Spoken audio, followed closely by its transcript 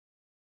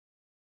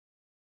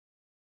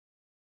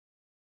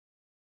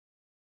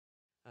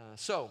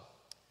So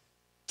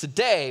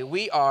today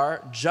we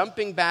are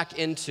jumping back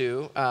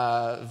into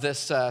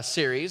this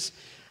series.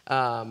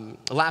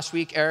 Last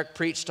week, Eric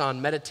preached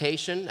on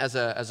meditation as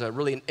a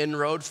really an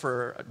inroad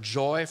for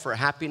joy, for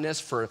happiness,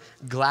 for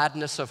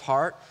gladness of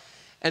heart.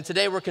 And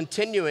today we're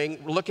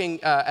continuing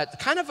looking at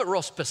kind of a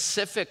real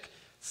specific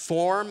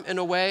form, in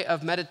a way,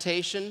 of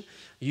meditation,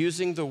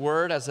 using the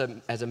word as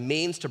a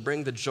means to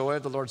bring the joy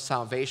of the Lord's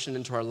salvation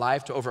into our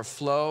life, to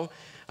overflow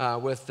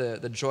with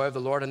the joy of the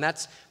Lord. And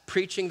that's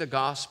preaching the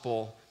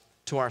gospel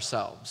to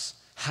ourselves.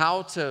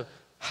 How to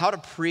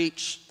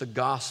preach the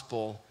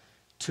gospel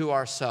to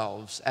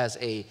ourselves as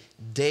a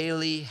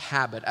daily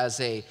habit, as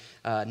a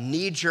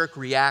knee-jerk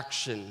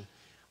reaction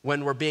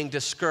when we're being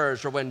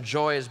discouraged or when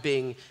joy is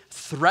being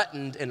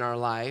threatened in our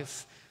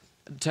life,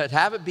 to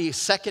have it be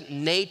second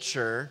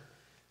nature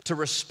to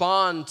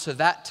respond to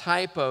that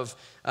type of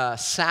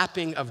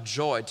sapping of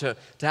joy, to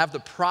have the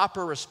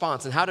proper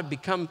response, and how to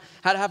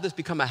have this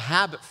become a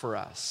habit for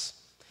us.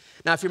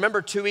 Now, if you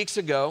remember 2 weeks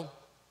ago,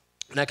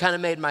 and I kind of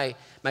made my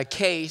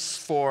case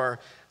for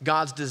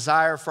God's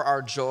desire for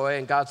our joy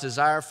and God's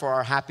desire for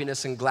our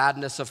happiness and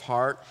gladness of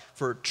heart,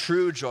 for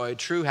true joy,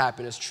 true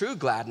happiness, true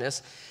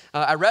gladness.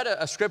 I read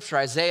a scripture,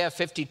 Isaiah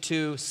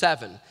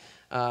 52:7.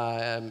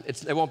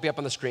 It won't be up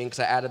on the screen because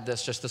I added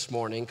this just this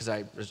morning because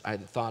I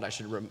thought I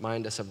should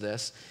remind us of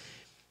this.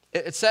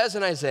 It says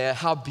in Isaiah,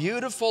 "How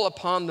beautiful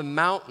upon the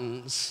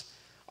mountains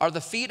are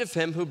the feet of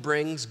him who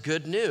brings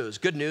good news."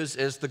 Good news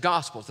is the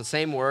gospel. It's the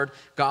same word.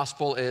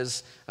 Gospel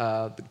is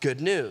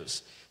good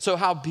news. So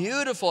how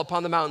beautiful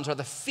upon the mountains are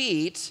the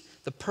feet,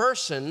 the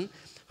person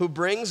who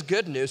brings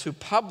good news, who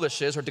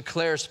publishes or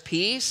declares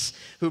peace,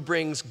 who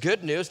brings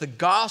good news, the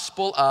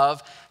gospel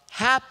of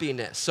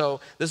happiness.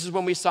 So this is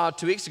when we saw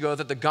 2 weeks ago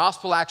that the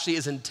gospel actually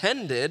is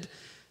intended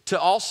to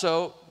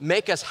also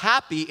make us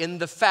happy in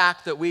the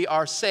fact that we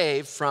are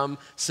saved from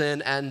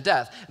sin and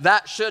death.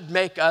 That should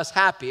make us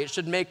happy. It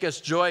should make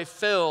us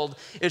joy-filled.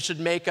 It should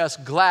make us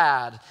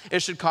glad.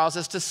 It should cause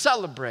us to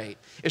celebrate.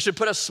 It should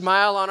put a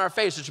smile on our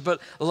face. It should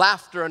put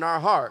laughter in our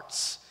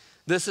hearts.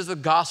 This is the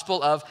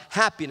gospel of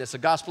happiness, a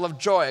gospel of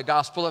joy, a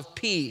gospel of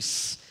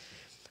peace.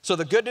 So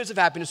the good news of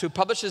happiness, who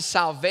publishes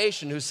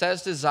salvation, who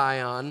says to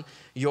Zion,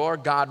 "Your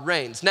God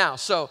reigns." Now,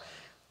 so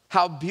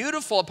how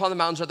beautiful upon the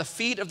mountains are the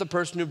feet of the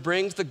person who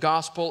brings the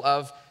gospel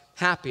of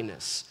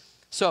happiness.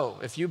 So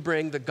if you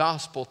bring the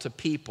gospel to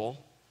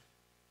people,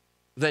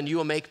 then you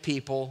will make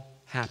people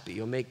happy.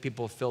 You'll make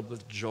people filled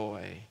with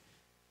joy.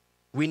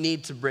 We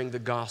need to bring the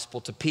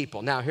gospel to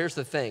people. Now, here's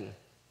the thing.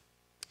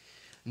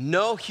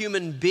 No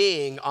human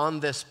being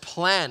on this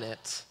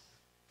planet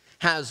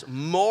has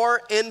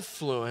more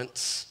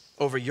influence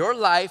over your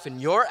life and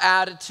your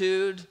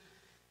attitude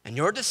and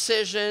your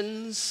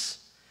decisions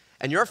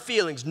and your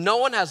feelings. No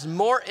one has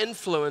more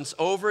influence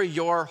over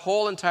your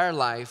whole entire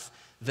life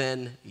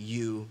than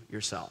you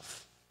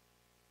yourself.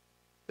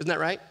 Isn't that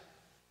right?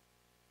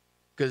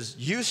 Because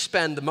you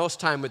spend the most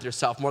time with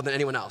yourself more than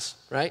anyone else,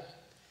 right?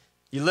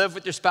 You live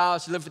with your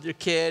spouse, you live with your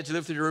kids, you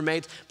live with your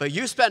roommates, but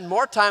you spend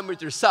more time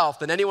with yourself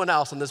than anyone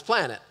else on this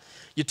planet.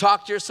 You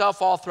talk to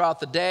yourself all throughout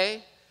the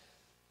day.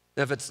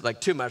 If it's like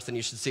too much, then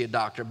you should see a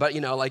doctor. But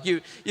you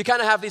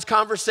kind of have these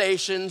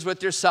conversations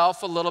with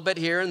yourself a little bit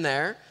here and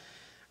there,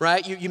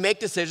 right? You make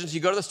decisions. You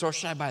go to the store,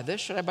 should I buy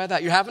this? Should I buy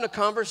that? You're having a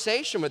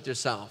conversation with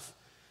yourself.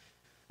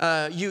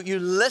 You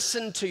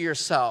listen to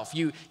yourself.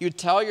 You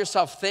tell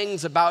yourself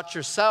things about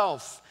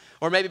yourself,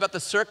 or maybe about the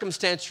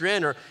circumstance you're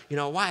in, or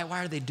why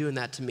are they doing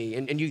that to me?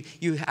 And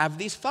you have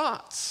these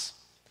thoughts.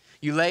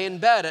 You lay in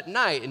bed at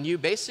night and you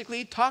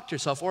basically talk to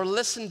yourself or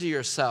listen to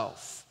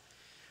yourself.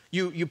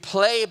 You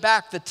play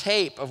back the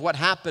tape of what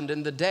happened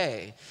in the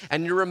day,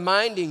 and you're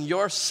reminding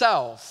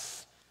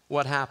yourself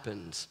what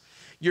happened.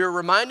 You're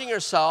reminding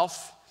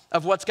yourself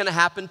of what's going to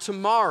happen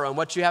tomorrow and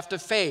what you have to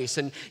face,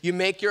 and you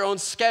make your own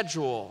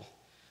schedule.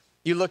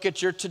 You look at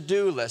your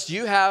to-do list.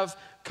 You have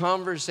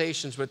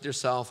conversations with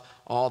yourself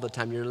all the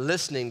time. You're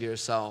listening to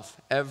yourself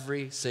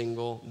every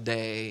single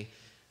day,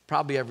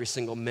 probably every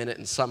single minute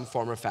in some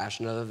form or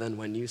fashion other than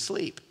when you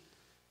sleep.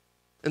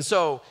 And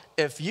so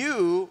if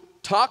you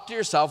talk to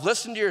yourself,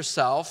 listen to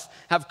yourself,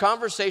 have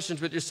conversations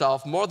with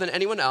yourself more than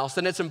anyone else,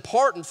 then it's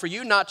important for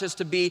you not just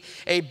to be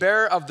a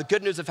bearer of the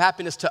good news of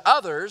happiness to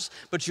others,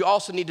 but you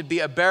also need to be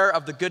a bearer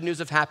of the good news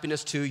of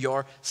happiness to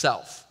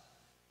yourself.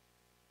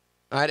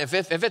 All right, if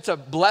it's a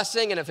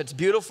blessing and if it's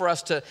beautiful for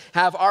us to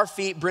have our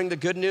feet bring the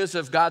good news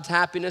of God's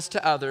happiness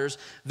to others,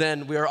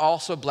 then we are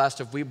also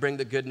blessed if we bring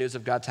the good news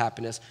of God's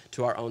happiness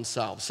to our own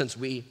selves, since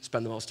we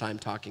spend the most time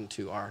talking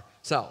to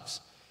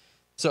ourselves.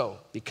 So,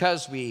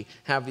 because we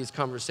have these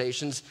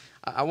conversations,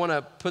 I want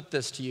to put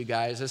this to you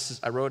guys.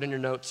 I wrote in your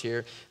notes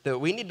here that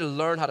we need to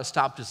learn how to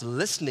stop just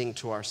listening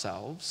to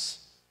ourselves,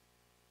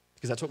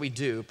 because that's what we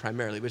do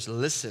primarily. We just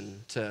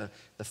listen to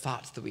the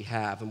thoughts that we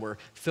have, and we're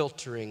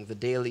filtering the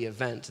daily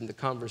events and the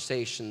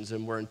conversations,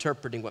 and we're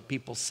interpreting what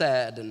people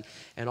said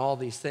and all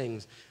these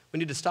things. We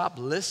need to stop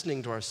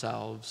listening to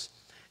ourselves,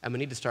 and we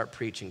need to start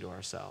preaching to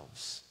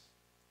ourselves.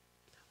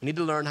 We need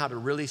to learn how to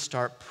really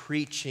start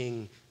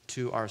preaching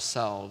to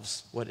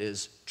ourselves what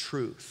is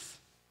truth.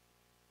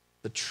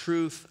 The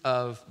truth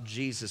of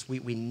Jesus. We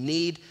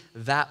need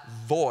that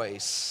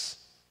voice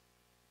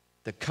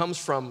that comes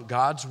from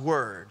God's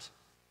word.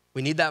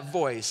 We need that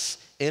voice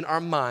in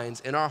our minds,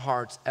 in our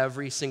hearts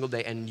every single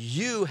day. And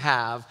you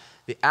have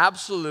the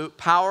absolute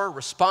power,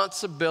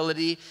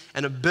 responsibility,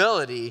 and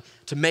ability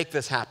to make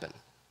this happen.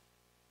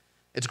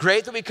 It's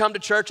great that we come to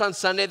church on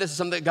Sunday. This is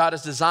something that God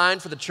has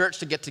designed for the church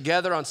to get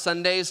together on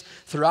Sundays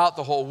throughout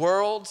the whole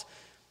world.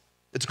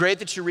 It's great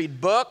that you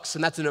read books,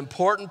 and that's an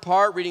important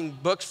part, reading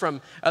books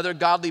from other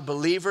godly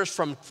believers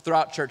from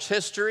throughout church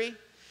history.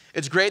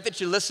 It's great that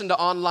you listen to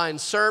online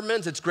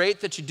sermons. It's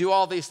great that you do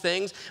all these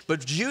things,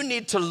 but you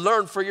need to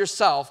learn for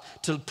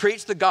yourself to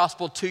preach the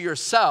gospel to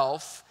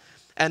yourself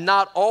and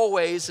not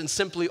always and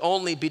simply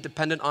only be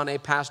dependent on a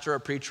pastor, a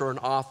preacher, or an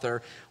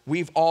author.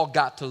 We've all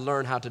got to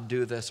learn how to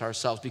do this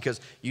ourselves because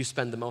you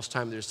spend the most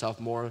time with yourself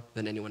more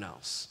than anyone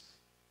else.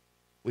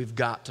 We've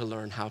got to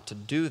learn how to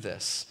do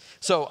this.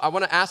 So I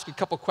want to ask a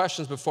couple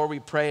questions before we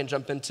pray and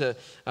jump into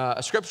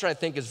a scripture I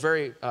think is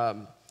very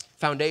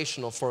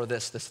foundational for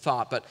this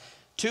thought. But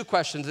 2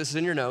 questions, this is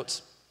in your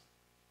notes.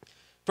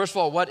 First of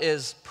all, what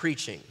is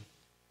preaching?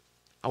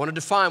 I want to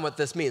define what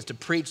this means, to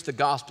preach the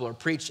gospel or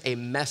preach a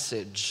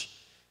message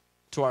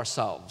to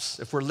ourselves.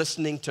 If we're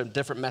listening to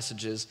different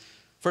messages,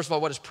 first of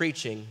all, what is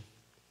preaching?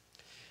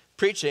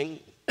 Preaching,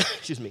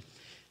 excuse me,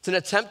 it's an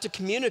attempt to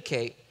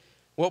communicate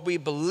what we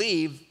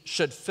believe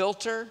should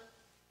filter,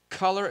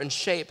 color, and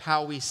shape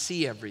how we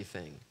see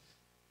everything.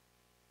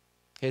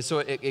 Okay, so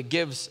it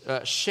gives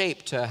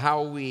shape to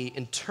how we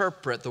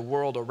interpret the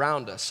world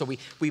around us. So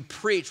we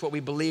preach what we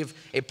believe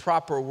a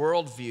proper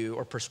worldview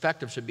or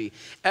perspective should be.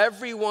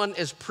 Everyone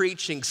is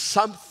preaching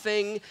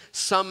something,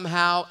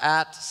 somehow,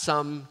 at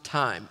some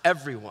time.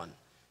 Everyone.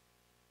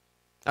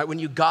 All right, when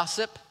you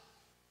gossip,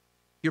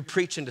 you're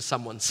preaching to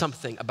someone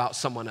something about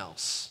someone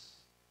else.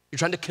 You're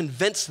trying to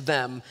convince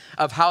them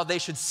of how they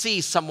should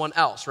see someone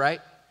else,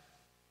 right?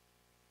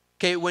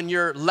 Okay, when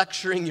you're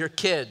lecturing your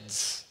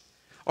kids,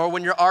 or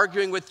when you're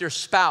arguing with your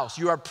spouse,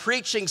 you are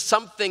preaching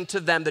something to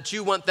them that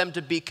you want them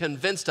to be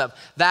convinced of.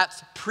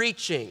 That's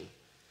preaching.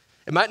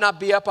 It might not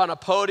be up on a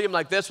podium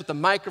like this with a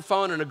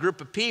microphone and a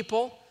group of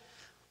people,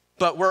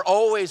 but we're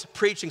always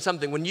preaching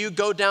something. When you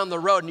go down the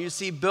road and you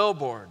see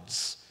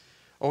billboards,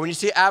 or when you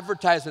see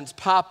advertisements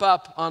pop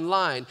up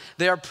online,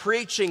 they are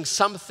preaching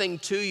something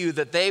to you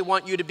that they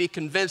want you to be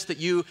convinced that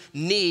you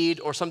need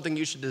or something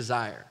you should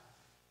desire.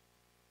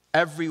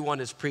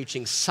 Everyone is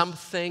preaching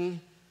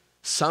something,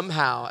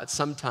 somehow, at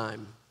some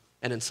time,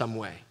 and in some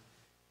way.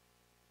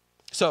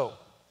 So,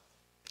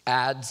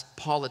 ads,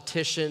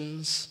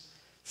 politicians,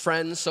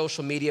 friends,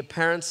 social media,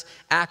 parents,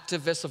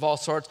 activists of all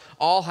sorts,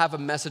 all have a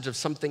message of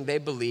something they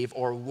believe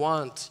or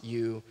want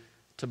you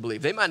to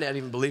believe. They might not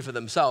even believe it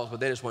themselves, but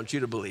they just want you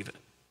to believe it.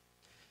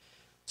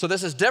 So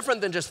this is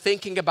different than just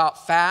thinking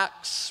about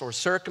facts or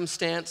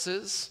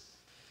circumstances.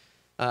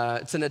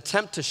 It's an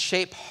attempt to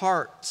shape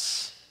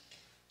hearts,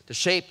 to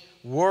shape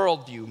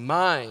worldview,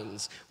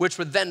 minds, which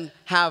would then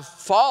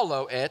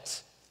follow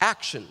it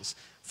actions.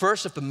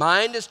 First, if the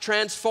mind is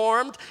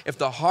transformed, if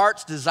the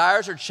heart's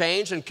desires are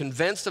changed and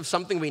convinced of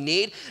something we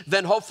need,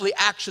 then hopefully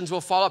actions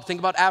will follow up. Think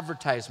about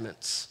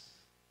advertisements.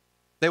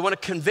 They want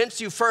to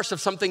convince you first of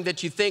something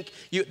that you think,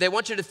 they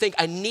want you to think,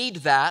 I need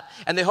that,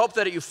 and they hope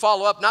that you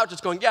follow up, not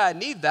just going, yeah, I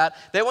need that.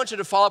 They want you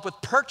to follow up with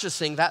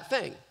purchasing that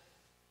thing.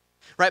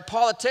 Right?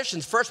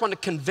 Politicians first want to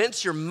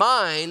convince your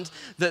mind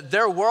that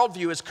their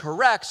worldview is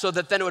correct so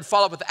that then it would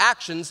follow up with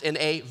actions in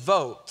a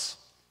vote.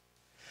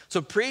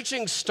 So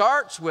preaching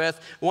starts with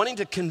wanting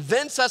to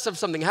convince us of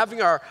something,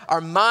 having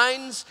our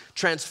minds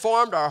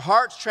transformed, our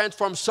hearts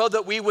transformed so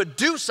that we would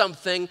do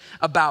something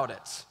about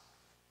it.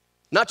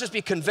 Not just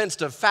be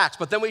convinced of facts,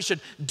 but then we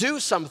should do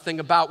something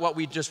about what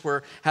we just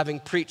were having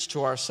preached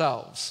to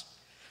ourselves.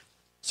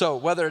 So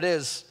whether it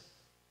is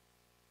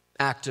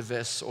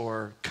activists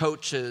or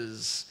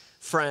coaches,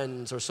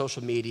 friends or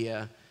social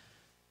media,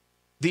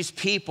 these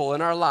people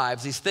in our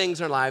lives, these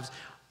things in our lives,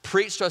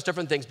 preach to us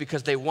different things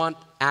because they want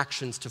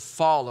actions to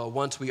follow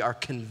once we are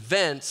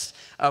convinced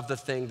of the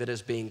thing that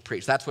is being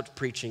preached. That's what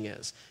preaching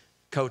is.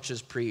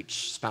 Coaches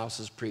preach,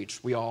 spouses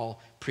preach, we all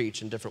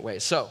preach in different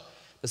ways. So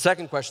the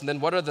second question then,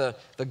 what are the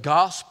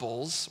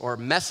gospels or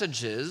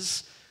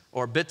messages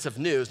or bits of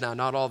news? Now,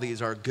 not all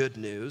these are good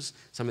news.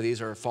 Some of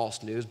these are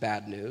false news,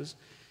 bad news.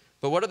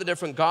 But what are the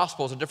different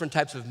gospels or different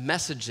types of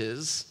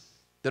messages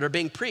that are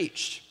being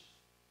preached?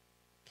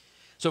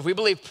 So if we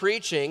believe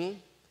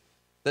preaching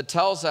that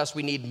tells us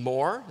we need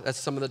more, that's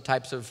some of the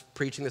types of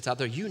preaching that's out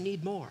there. You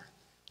need more.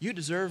 You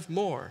deserve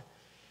more.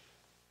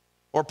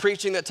 Or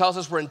preaching that tells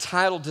us we're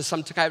entitled to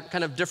some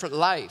kind of different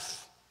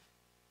life.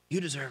 You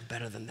deserve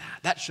better than that.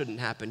 That shouldn't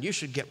happen. You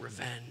should get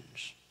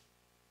revenge.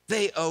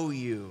 They owe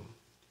you.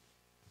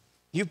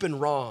 You've been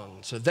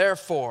wronged, so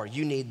therefore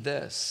you need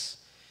this.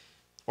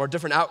 Or a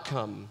different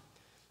outcome.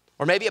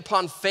 Or maybe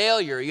upon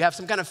failure, you have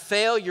some kind of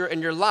failure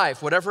in your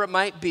life, whatever it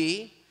might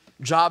be,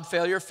 job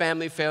failure,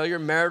 family failure,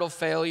 marital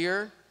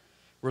failure,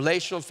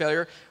 relational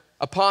failure.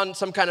 Upon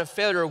some kind of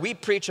failure, we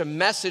preach a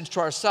message to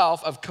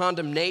ourselves of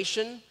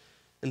condemnation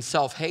and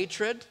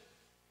self-hatred.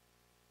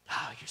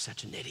 Oh, you're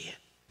such an idiot.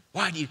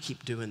 Why do you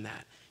keep doing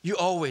that? You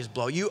always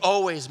blow. You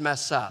always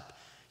mess up.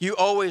 You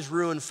always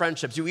ruin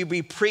friendships.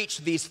 We preach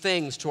these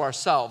things to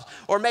ourselves.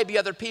 Or maybe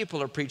other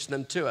people are preaching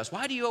them to us.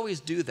 Why do you always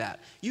do that?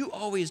 You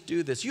always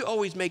do this. You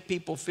always make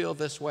people feel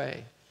this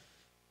way.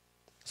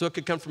 So it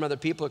could come from other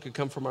people. It could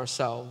come from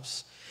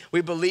ourselves.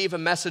 We believe a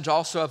message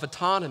also of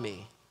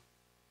autonomy.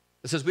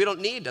 It says we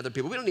don't need other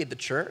people. We don't need the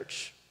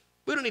church.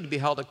 We don't need to be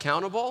held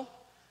accountable.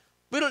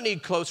 We don't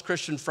need close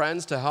Christian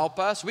friends to help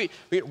us.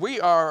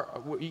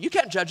 You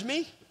can't judge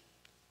me.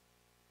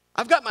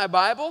 I've got my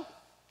Bible.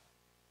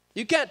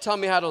 You can't tell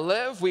me how to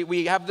live.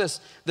 We have this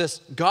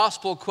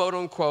gospel, quote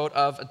unquote,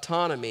 of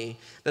autonomy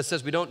that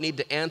says we don't need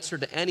to answer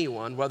to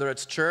anyone, whether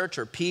it's church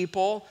or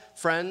people,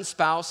 friends,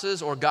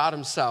 spouses, or God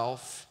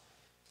himself,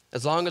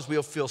 as long as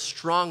we'll feel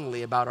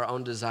strongly about our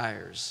own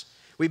desires.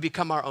 We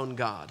become our own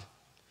God.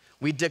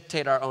 We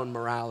dictate our own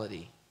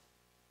morality.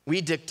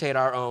 We dictate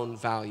our own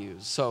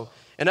values. So,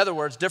 in other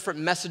words, different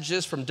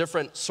messages from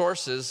different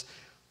sources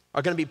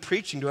are going to be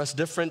preaching to us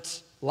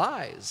different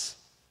lies.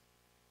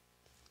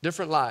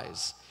 Different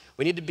lies.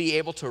 We need to be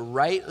able to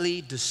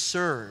rightly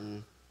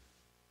discern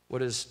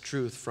what is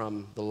truth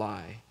from the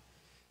lie.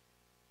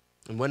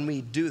 And when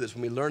we do this,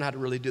 when we learn how to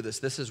really do this,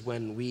 this is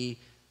when we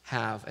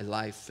have a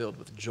life filled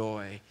with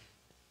joy,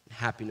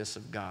 happiness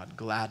of God,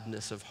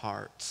 gladness of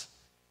heart,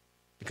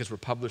 because we're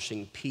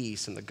publishing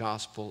peace and the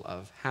gospel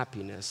of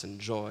happiness and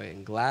joy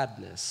and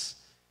gladness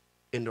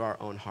into our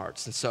own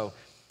hearts. And so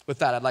with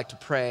that, I'd like to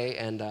pray,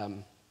 and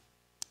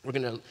we're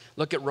going to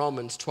look at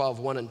Romans 12,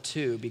 1 and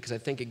 2, because I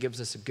think it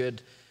gives us a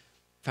good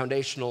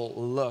foundational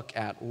look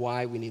at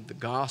why we need the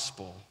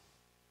gospel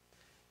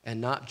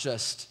and not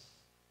just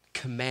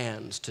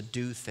commands to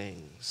do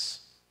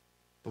things,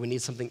 but we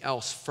need something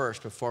else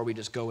first before we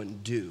just go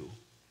and do.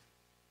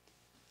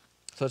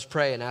 So let's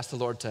pray and ask the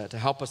Lord to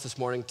help us this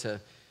morning to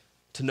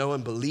know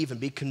and believe and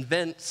be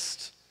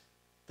convinced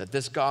that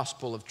this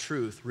gospel of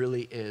truth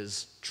really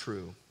is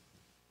true.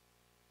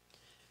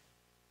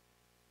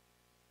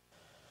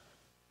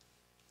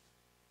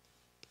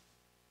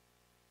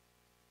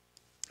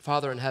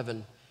 Father in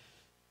heaven,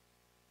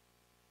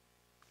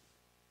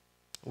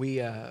 we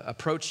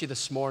approach you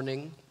this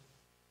morning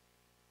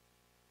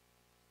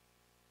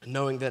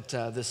knowing that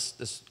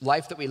this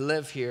life that we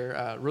live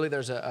here, really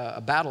there's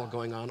a battle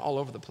going on all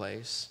over the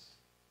place.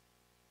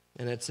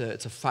 And it's a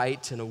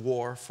fight and a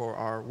war for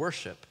our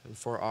worship and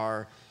for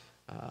our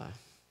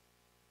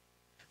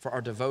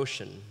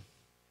devotion,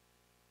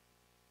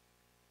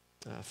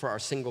 for our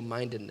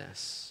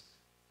single-mindedness,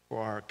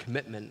 for our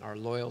commitment, our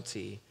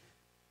loyalty.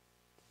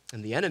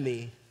 And the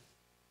enemy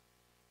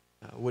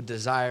would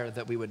desire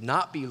that we would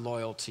not be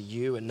loyal to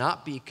you and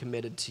not be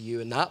committed to you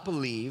and not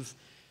believe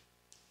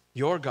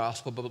your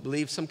gospel, but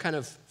believe some kind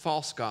of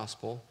false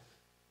gospel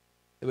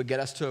that would get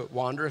us to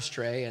wander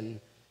astray and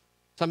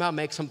somehow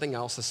make something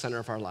else the center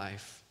of our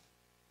life.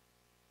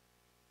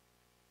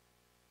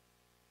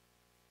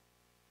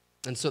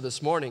 And so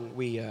this morning,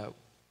 we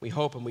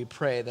hope and we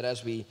pray that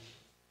as we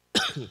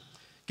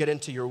get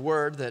into your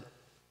word, that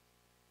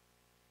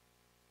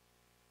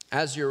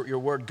as your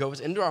word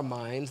goes into our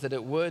minds, that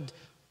it would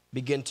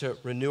begin to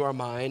renew our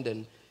mind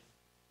and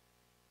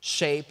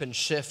shape and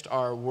shift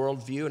our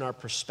worldview and our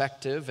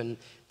perspective, and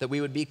that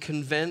we would be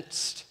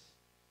convinced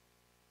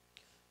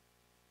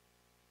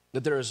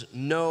that there is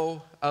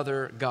no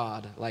other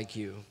God like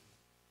you,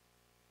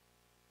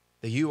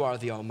 that you are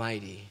the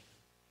Almighty.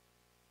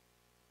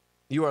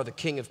 You are the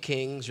King of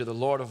Kings, you're the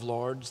Lord of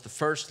Lords, the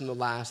first and the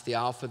last, the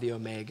Alpha, the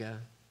Omega.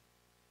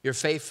 You're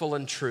faithful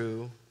and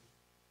true.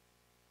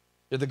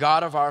 You're the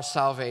God of our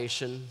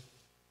salvation.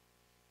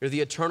 You're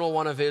the eternal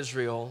one of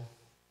Israel.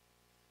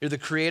 You're the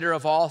creator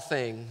of all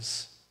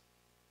things.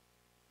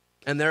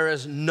 And there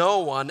is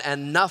no one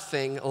and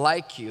nothing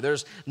like you.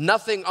 There's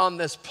nothing on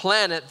this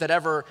planet that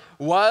ever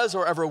was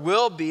or ever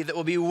will be that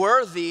will be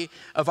worthy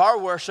of our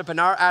worship and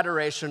our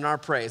adoration and our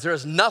praise. There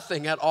is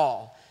nothing at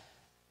all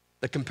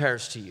that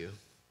compares to you.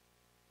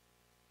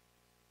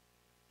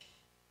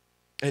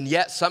 And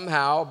yet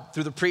somehow,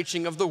 through the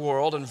preaching of the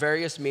world and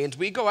various means,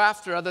 we go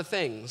after other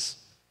things.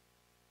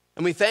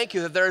 And we thank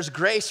you that there is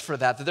grace for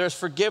that there's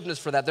forgiveness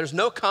for that. There's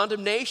no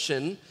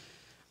condemnation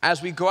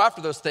as we go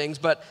after those things,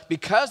 but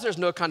because there's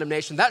no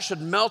condemnation, that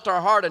should melt our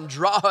heart and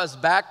draw us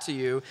back to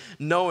you,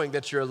 knowing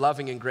that you're a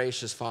loving and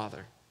gracious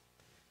Father.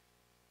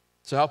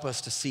 So help us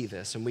to see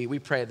this, and we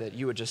pray that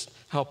you would just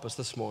help us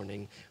this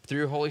morning through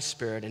your Holy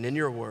Spirit and in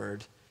your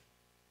word,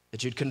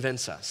 that you'd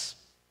convince us,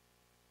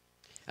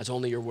 as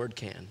only your word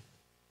can.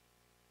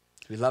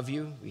 We love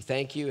you, we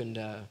thank you, and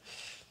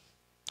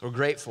we're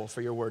grateful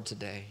for your word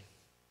today.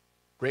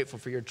 Grateful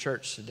for your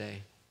church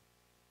today.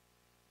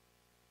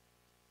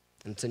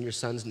 And it's in your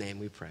Son's name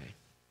we pray.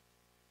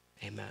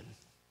 Amen.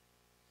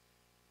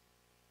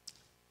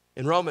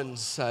 In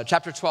Romans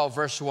chapter 12,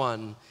 verse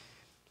 1,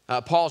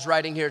 Paul's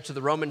writing here to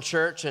the Roman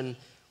church, and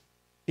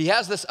he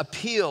has this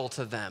appeal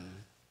to them.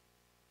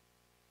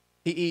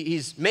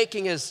 He's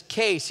making his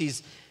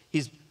case.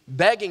 He's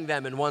begging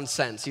them in one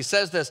sense. He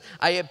says this,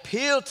 I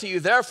appeal to you,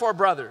 therefore,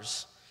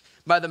 brothers,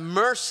 by the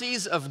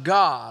mercies of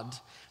God,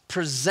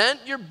 present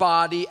your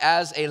body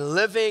as a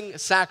living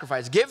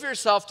sacrifice. Give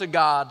yourself to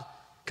God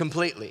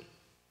completely.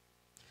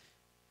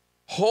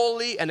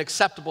 Holy and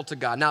acceptable to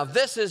God. Now,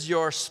 this is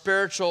your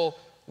spiritual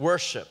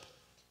worship.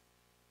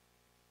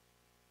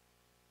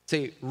 It's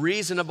a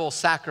reasonable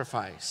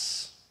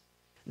sacrifice.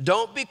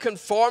 Don't be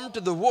conformed to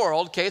the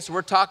world. Okay, so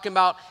we're talking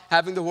about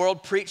having the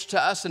world preach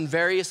to us in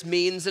various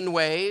means and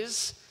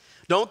ways.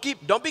 Don't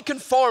be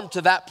conformed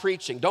to that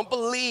preaching. Don't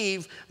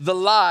believe the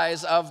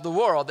lies of the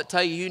world that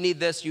tell you you need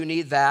this, you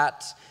need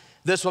that.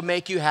 This will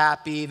make you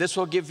happy. This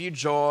will give you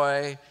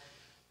joy.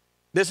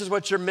 This is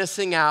what you're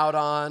missing out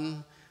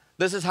on.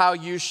 This is how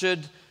you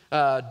should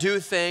do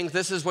things.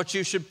 This is what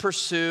you should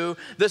pursue.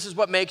 This is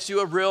what makes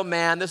you a real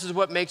man. This is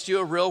what makes you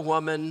a real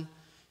woman.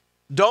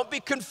 Don't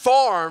be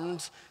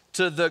conformed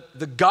to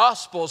the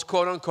gospels,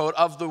 quote unquote,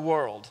 of the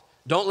world.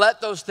 Don't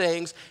let those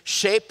things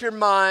shape your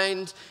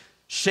mind,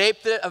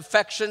 shape the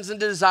affections and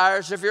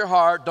desires of your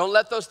heart. Don't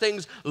let those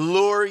things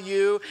lure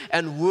you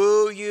and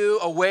woo you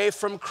away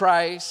from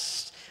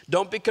Christ.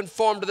 Don't be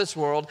conformed to this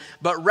world,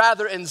 but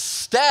rather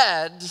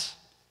instead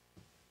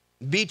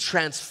be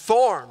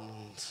transformed.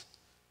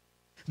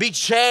 Be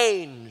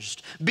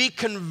changed. Be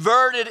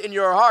converted in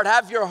your heart.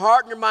 Have your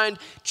heart and your mind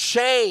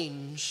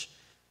change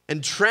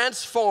and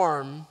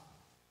transform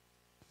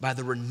by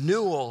the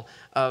renewal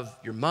of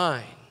your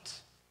mind.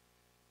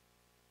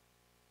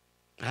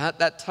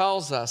 That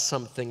tells us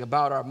something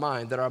about our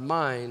mind, that our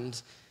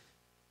mind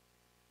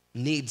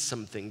needs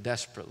something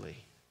desperately.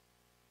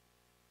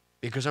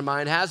 Because our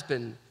mind has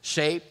been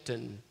shaped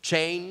and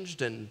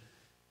changed and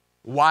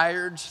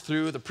wired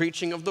through the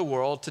preaching of the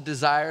world to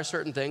desire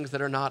certain things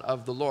that are not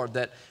of the Lord,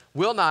 that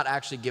will not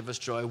actually give us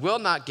joy, will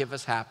not give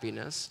us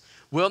happiness,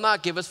 will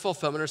not give us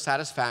fulfillment or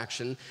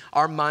satisfaction.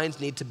 Our minds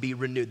need to be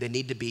renewed. They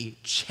need to be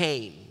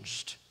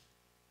changed.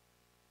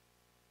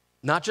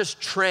 Not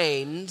just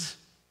trained,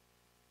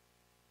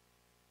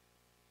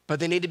 but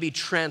they need to be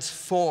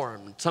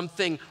transformed.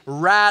 Something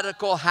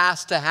radical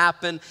has to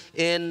happen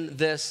in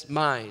this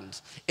mind,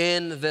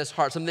 in this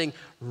heart. Something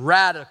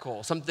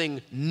radical,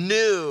 something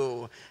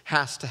new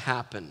has to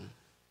happen.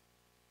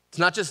 It's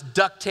not just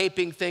duct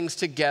taping things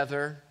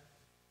together.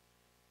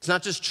 It's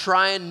not just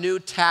trying new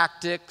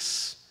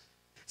tactics.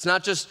 It's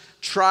not just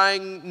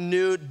trying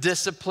new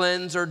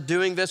disciplines or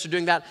doing this or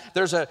doing that.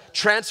 There's a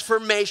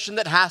transformation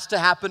that has to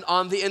happen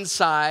on the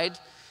inside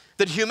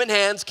that human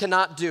hands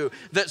cannot do,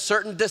 that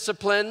certain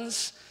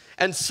disciplines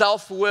and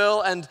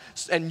self-will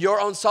and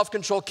your own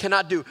self-control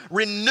cannot do.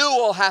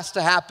 Renewal has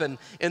to happen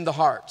in the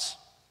heart.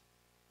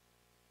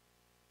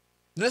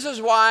 This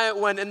is why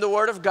when in the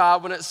Word of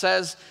God,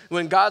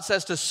 when God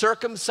says to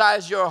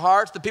circumcise your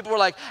hearts, the people were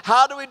like,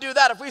 how do we do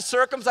that? If we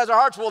circumcise our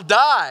hearts, we'll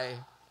die.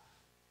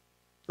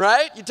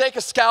 Right? You take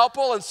a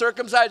scalpel and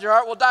circumcise your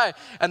heart, we'll die.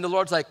 And the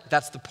Lord's like,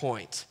 that's the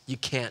point. You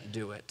can't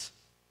do it.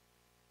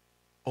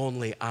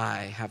 Only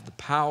I have the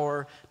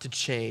power to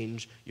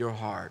change your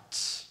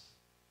hearts.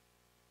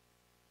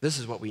 This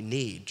is what we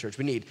need, church.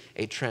 We need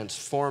a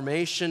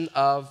transformation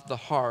of the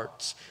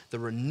heart, the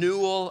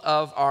renewal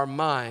of our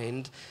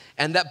mind,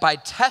 and that by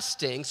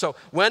testing, so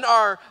when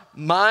our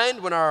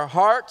mind, when our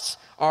hearts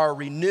are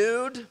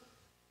renewed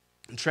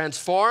and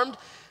transformed,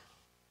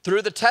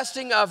 through the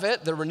testing of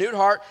it, the renewed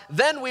heart,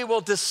 then we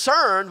will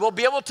discern, we'll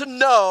be able to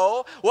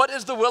know what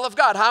is the will of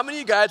God. How many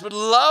of you guys would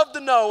love to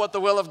know what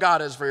the will of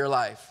God is for your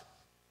life?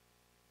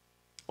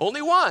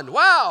 Only one.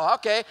 Wow,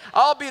 okay.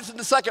 I'll be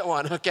the second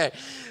one, okay.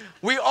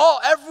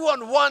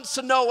 Everyone wants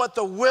to know what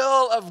the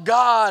will of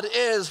God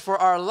is for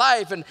our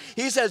life. And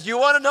he says, you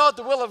want to know what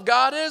the will of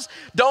God is?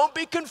 Don't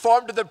be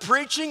conformed to the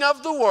preaching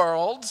of the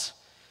world,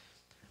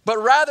 but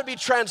rather be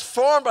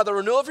transformed by the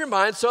renewal of your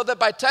mind, so that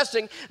by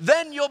testing,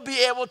 then you'll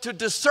be able to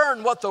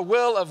discern what the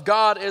will of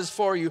God is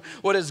for you,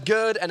 what is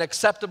good and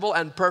acceptable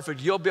and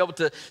perfect. You'll be able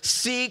to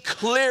see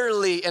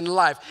clearly in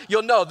life.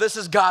 You'll know this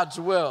is God's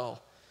will.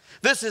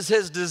 This is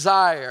his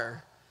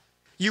desire.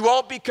 You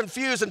won't be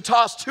confused and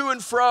tossed to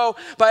and fro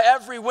by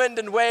every wind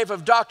and wave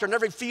of doctrine,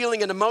 every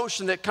feeling and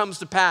emotion that comes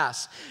to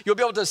pass. You'll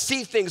be able to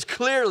see things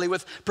clearly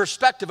with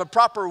perspective, a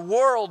proper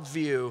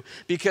worldview,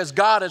 because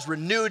God has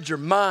renewed your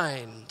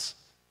mind.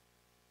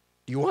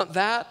 You want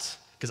that?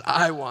 Because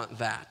I want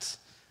that.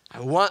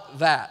 I want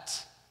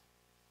that.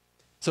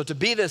 So to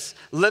be this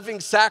living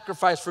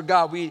sacrifice for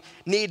God, we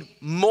need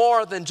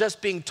more than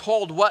just being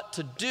told what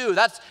to do.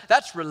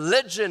 That's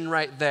religion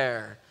right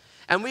there.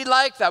 And we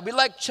like that. We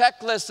like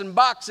checklists and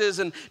boxes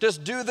and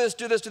just do this,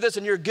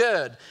 and you're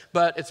good.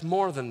 But it's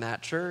more than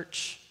that,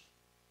 church.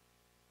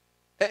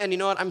 And you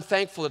know what? I'm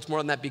thankful it's more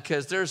than that,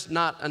 because there's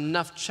not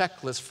enough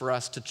checklists for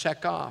us to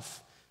check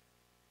off.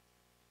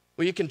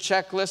 Well, you can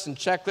checklist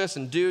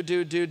and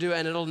do,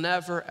 and it'll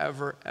never,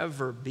 ever,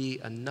 ever be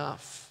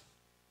enough.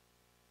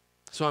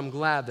 So I'm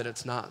glad that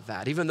it's not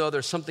that. Even though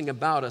there's something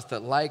about us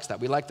that likes that.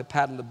 We like the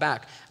pat on the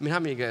back. I mean, how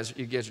many of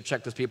you guys are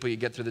checklist people? You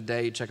get through the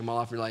day, you check them all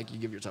off, and you're like, you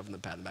give yourself the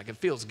pat on the back. It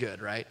feels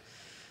good, right?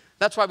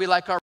 That's why we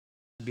like our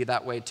be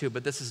that way too,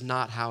 but this is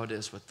not how it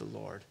is with the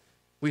Lord.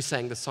 We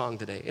sang the song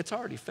today. It's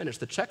already finished.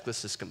 The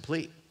checklist is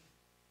complete.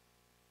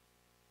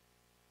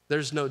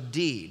 There's no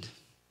deed.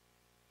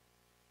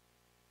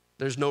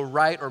 There's no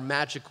right or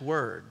magic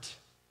word.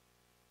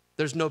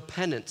 There's no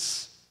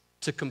penance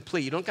to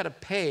complete. You don't got to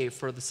pay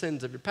for the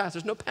sins of your past.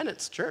 There's no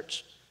penance,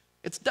 church.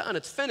 It's done.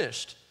 It's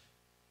finished.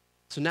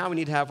 So now we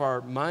need to have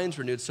our minds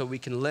renewed so we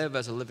can live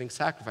as a living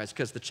sacrifice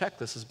because the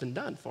checklist has been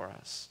done for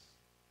us.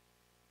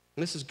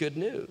 And this is good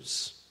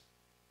news.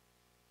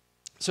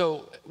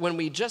 So when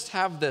we just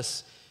have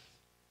this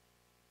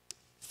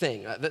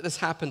thing, this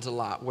happens a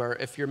lot, where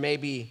if you're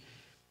maybe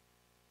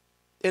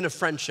in a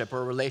friendship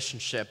or a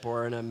relationship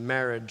or in a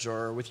marriage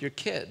or with your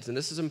kids, and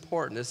this is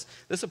important,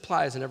 this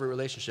applies in every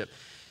relationship.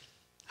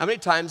 How many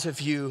times have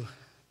you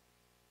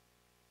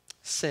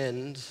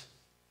sinned,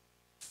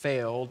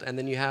 failed, and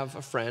then you have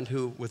a friend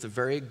who, with a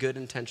very good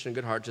intention and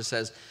good heart, just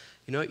says,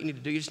 you know what you need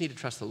to do? You just need to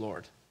trust the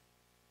Lord.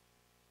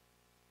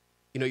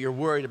 You know, you're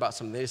worried about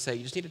something. They just say,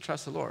 you just need to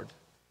trust the Lord.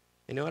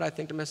 You know what I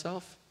think to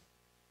myself?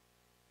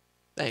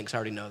 Thanks, I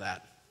already know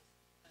that.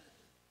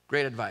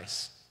 Great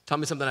advice. Tell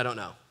me something I don't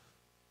know.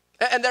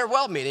 And they're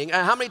well-meaning.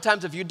 How many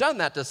times have you done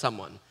that to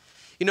someone?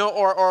 You know,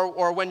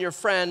 or when your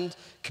friend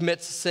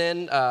commits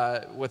sin,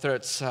 whether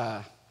it's,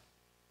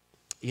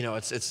 you know,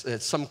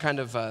 it's some kind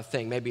of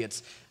thing. Maybe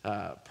it's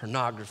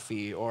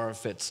pornography, or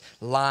if it's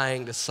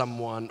lying to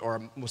someone,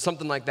 or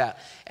something like that.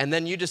 And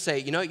then you just say,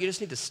 you know, you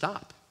just need to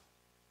stop.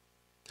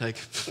 Like,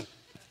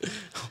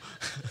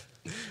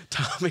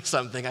 tell me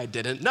something I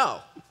didn't know.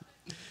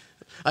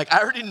 Like, I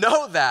already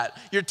know that.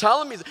 You're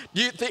telling me,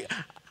 do you think,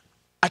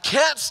 I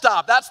can't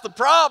stop, that's the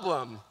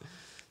problem.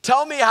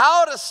 Tell me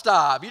how to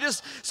stop.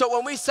 So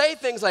when we say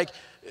things like,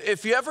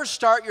 if you ever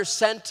start your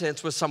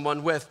sentence with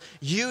someone with,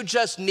 you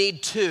just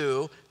need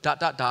to, ...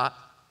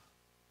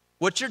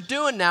 what you're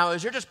doing now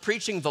is you're just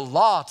preaching the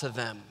law to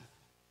them.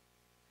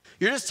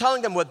 You're just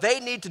telling them what they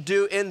need to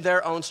do in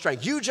their own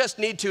strength. You just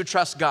need to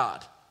trust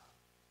God.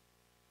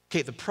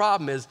 Okay, the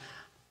problem is,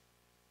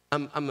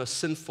 I'm a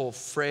sinful,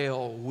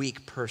 frail,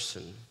 weak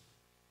person.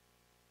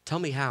 Tell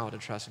me how to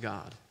trust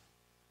God.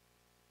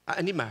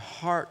 I need my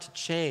heart to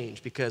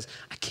change because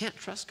I can't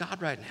trust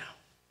God right now.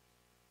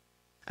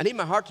 I need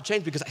my heart to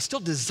change because I still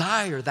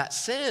desire that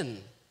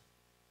sin.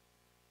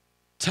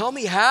 Tell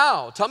me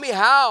how. Tell me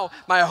how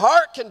my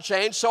heart can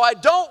change so I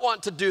don't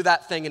want to do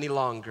that thing any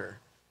longer.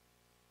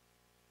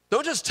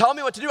 Don't just tell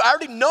me what to do. I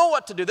already know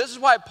what to do. This is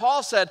why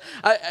Paul said,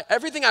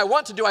 everything I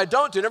want to do, I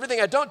don't do, and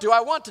everything I don't do,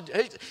 I want to do.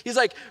 He's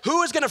like,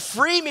 who is going to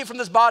free me from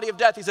this body of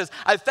death? He says,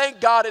 I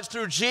thank God it's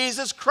through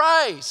Jesus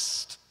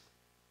Christ.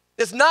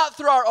 It's not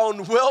through our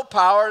own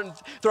willpower and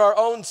through our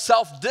own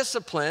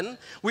self-discipline.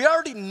 We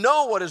already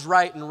know what is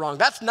right and wrong.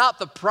 That's not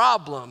the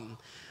problem.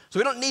 So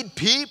we don't need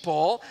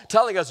people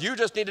telling us, you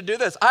just need to do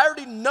this. I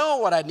already know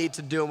what I need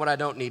to do and what I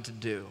don't need to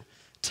do.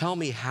 Tell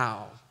me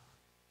how.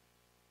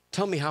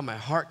 Tell me how my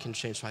heart can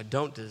change so I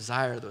don't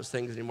desire those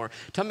things anymore.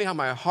 Tell me how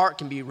my heart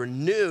can be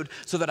renewed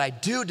so that I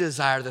do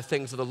desire the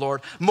things of the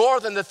Lord more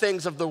than the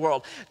things of the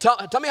world.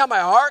 Tell me how my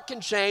heart can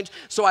change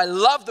so I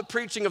love the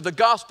preaching of the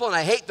gospel and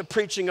I hate the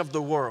preaching of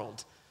the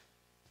world.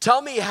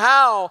 Tell me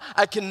how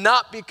I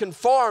cannot be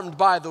conformed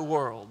by the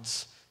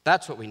world's.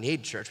 That's what we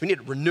need, church. We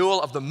need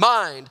renewal of the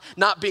mind,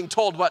 not being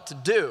told what to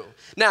do.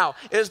 Now,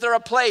 is there a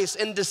place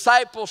in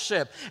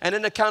discipleship and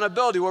in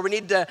accountability where we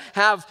need to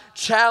have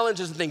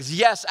challenges and things?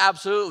 Yes,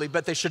 absolutely,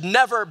 but they should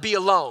never be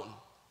alone.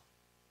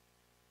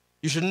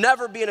 You should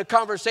never be in a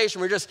conversation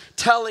where you're just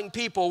telling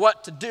people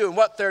what to do and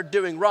what they're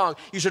doing wrong.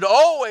 You should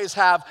always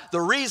have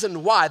the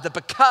reason why, the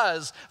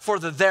because for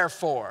the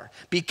therefore.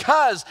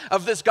 Because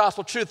of this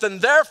gospel truth,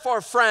 and therefore,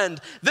 friend,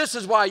 this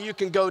is why you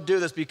can go do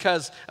this,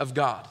 because of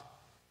God.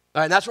 All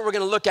right, and that's what we're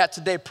going to look at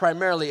today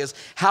primarily, is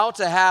how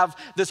to have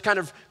this kind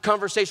of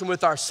conversation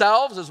with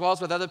ourselves as well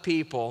as with other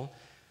people,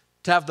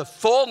 to have the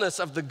fullness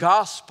of the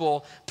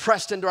gospel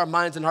pressed into our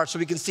minds and hearts so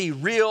we can see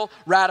real,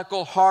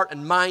 radical heart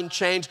and mind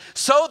change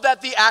so that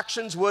the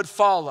actions would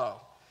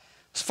follow.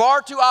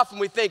 Far too often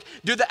we think,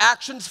 do the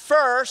actions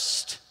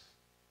first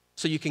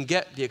so you can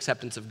get the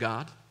acceptance of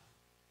God.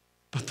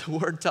 But the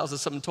word tells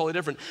us something totally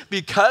different.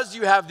 Because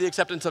you have the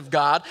acceptance of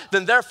God,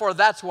 then therefore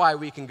that's why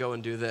we can go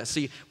and do this.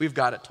 See, we've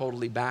got it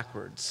totally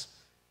backwards.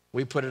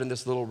 We put it in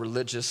this little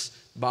religious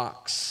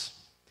box.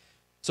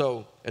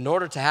 So in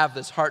order to have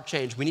this heart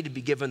change, we need to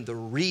be given the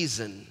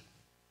reason.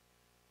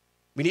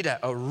 We need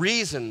a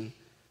reason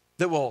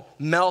that will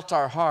melt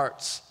our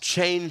hearts,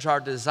 change our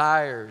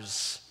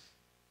desires,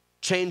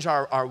 change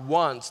our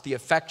wants, the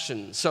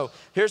affections. So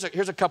here's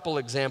a couple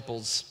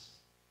examples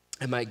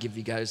I might give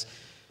you guys.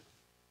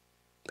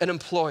 An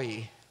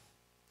employee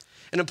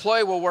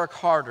will work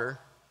harder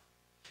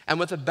and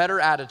with a better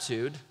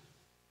attitude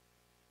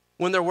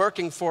when they're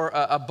working for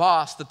a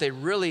boss that they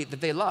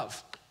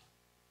love.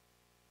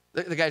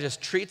 The guy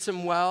just treats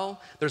them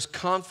well. There's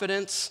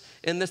confidence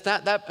in this.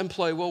 That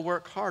employee will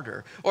work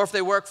harder. Or if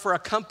they work for a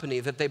company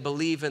that they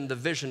believe in the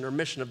vision or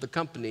mission of the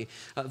company,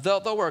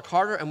 they'll work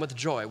harder and with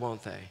joy,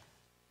 won't they?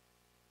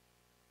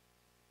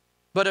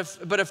 But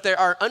if they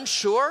are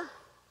unsure,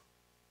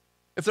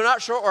 If they're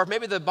not sure, or if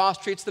maybe the boss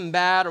treats them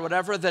bad or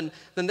whatever, then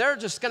they're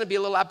just going to be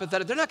a little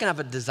apathetic. They're not going to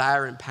have a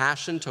desire and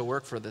passion to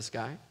work for this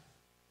guy.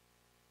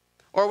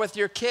 Or with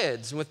your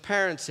kids and with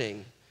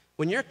parenting,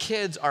 when your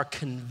kids are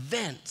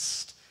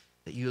convinced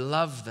that you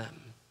love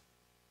them,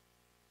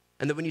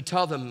 and that when you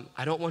tell them,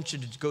 I don't want you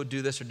to go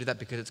do this or do that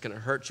because it's going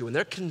to hurt you, when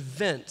they're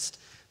convinced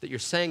that you're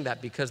saying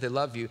that because they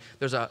love you,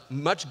 there's a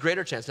much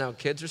greater chance. Now,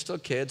 kids are still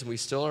kids, and we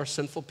still are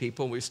sinful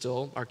people,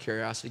 and our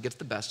curiosity gets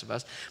the best of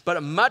us, but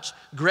a much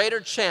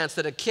greater chance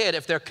that a kid,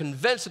 if they're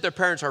convinced that their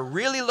parents are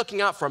really looking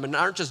out for them and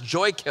aren't just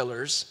joy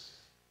killers,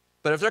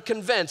 but if they're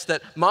convinced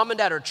that mom and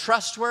dad are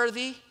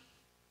trustworthy,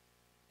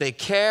 they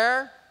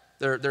care,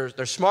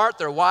 they're smart,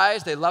 they're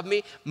wise, they love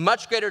me,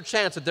 much greater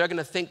chance that they're going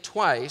to think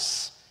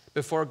twice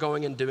before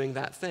going and doing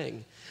that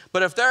thing.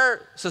 But if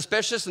they're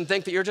suspicious and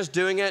think that you're just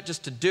doing it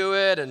just to do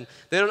it, and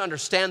they don't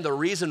understand the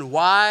reason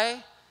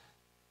why,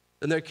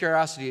 then their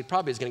curiosity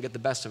probably is going to get the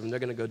best of them. They're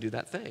going to go do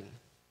that thing.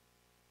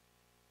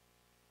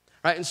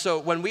 Right? And so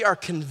when we are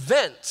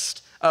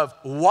convinced of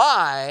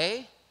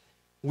why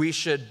we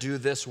should do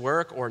this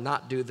work or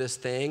not do this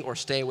thing or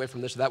stay away from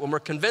this or that, when we're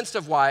convinced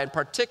of why, and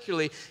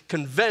particularly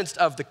convinced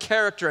of the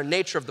character and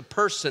nature of the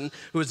person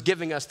who is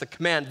giving us the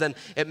command, then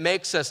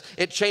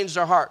it changes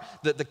our heart.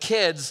 The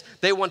kids,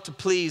 they want to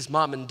please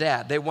mom and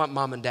dad. They want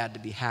mom and dad to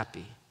be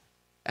happy.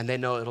 And they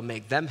know it'll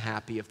make them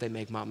happy if they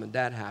make mom and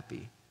dad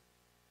happy.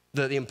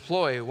 The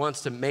employee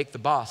wants to make the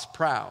boss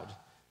proud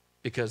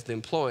because the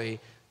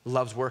employee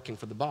loves working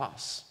for the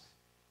boss.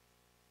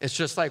 It's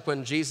just like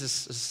when Jesus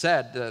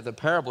said, the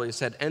parable, he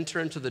said, enter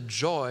into the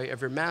joy of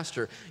your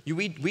master.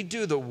 We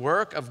do the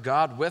work of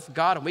God with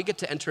God, and we get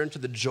to enter into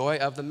the joy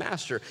of the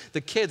master. The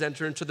kids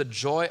enter into the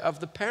joy of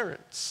the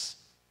parents.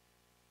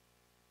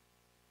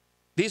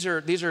 These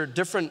are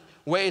different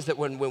ways that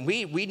when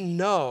we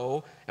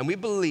know and we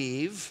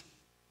believe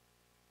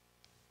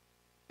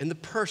in the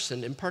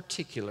person in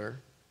particular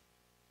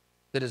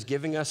that is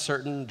giving us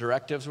certain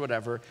directives or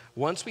whatever,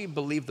 once we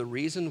believe the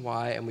reason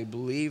why and we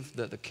believe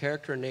the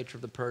character and nature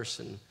of the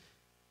person,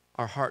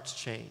 our hearts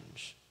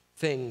change,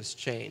 things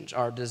change,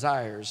 our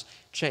desires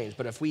change.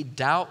 But if we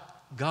doubt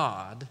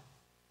God,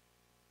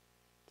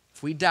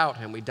 if we doubt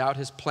him, we doubt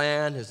his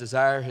plan, his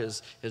desire,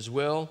 his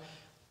will,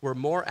 we're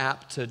more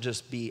apt to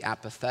just be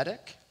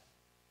apathetic.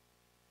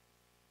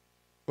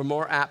 We're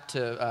more apt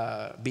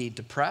to be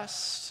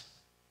depressed.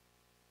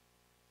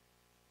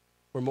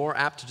 We're more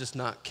apt to just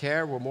not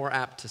care. We're more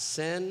apt to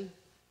sin.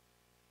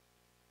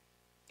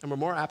 And we're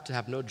more apt to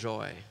have no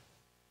joy.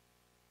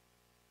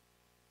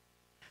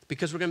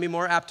 Because we're going to be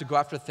more apt to go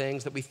after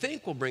things that we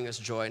think will bring us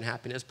joy and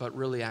happiness, but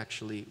really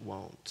actually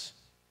won't.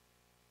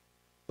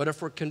 But if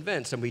we're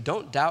convinced, and we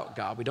don't doubt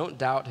God, we don't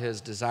doubt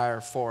his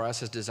desire for us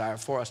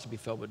to be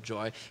filled with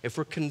joy, if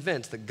we're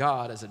convinced that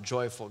God is a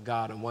joyful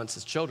God and wants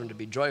his children to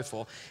be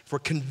joyful, if we're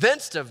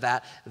convinced of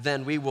that,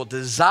 then we will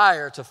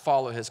desire to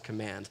follow his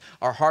commands.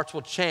 Our hearts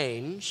will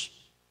change,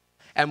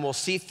 and we'll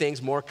see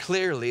things more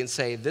clearly and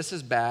say, this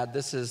is bad,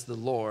 this is the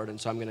Lord, and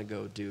so I'm going to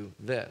go do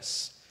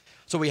this.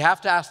 So we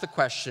have to ask the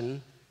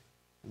question,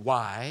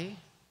 why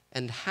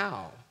and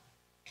how?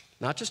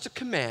 Not just a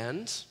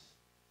command.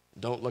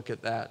 Don't look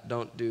at that,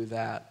 don't do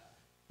that,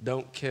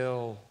 don't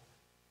kill,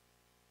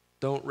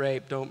 don't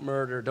rape, don't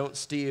murder, don't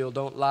steal,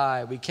 don't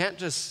lie. We can't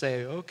just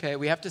say, okay,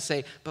 we have to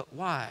say, but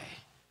why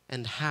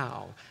and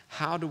how?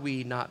 How do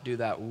we not do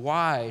that?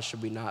 Why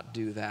should we not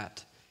do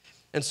that?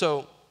 And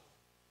so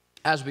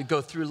as we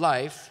go through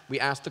life, we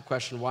ask the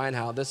question, why and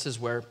how. This is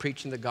where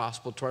preaching the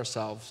gospel to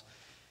ourselves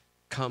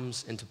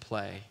comes into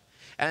play.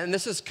 And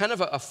this is kind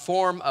of a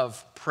form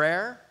of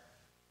prayer,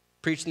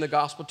 preaching the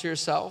gospel to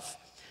yourself.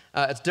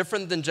 It's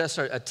different than just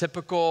a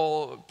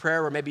typical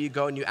prayer where maybe you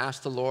go and you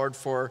ask the Lord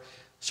for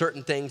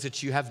certain things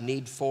that you have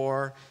need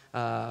for.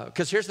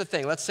 Because here's the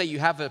thing, let's say you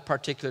have a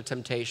particular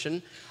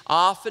temptation.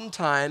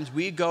 Oftentimes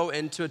we go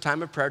into a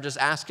time of prayer just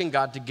asking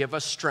God to give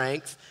us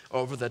strength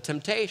over the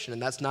temptation.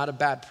 And that's not a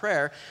bad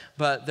prayer,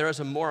 but there is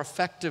a more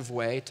effective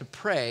way to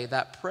pray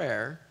that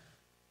prayer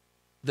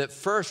that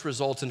first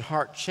results in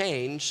heart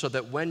change so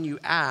that when you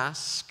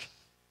ask,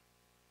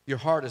 your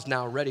heart is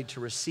now ready to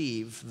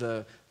receive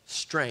the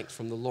strength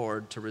from the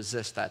Lord to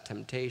resist that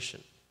temptation.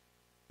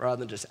 Rather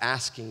than just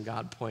asking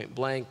God point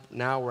blank,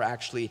 now we're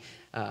actually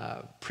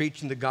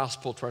preaching the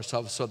gospel to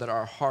ourselves so that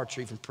our hearts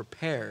are even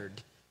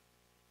prepared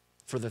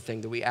for the thing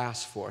that we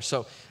ask for.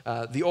 So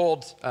the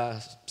old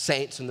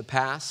saints in the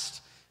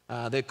past,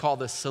 they call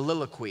this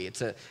soliloquy.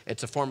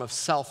 It's a form of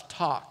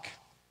self-talk,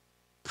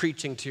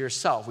 preaching to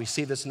yourself. We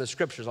see this in the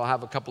scriptures. I'll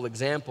have a couple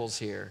examples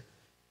here.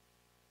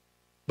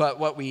 But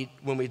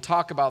when we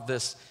talk about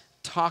this,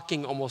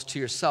 talking almost to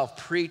yourself,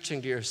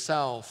 preaching to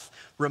yourself,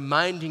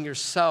 reminding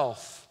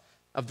yourself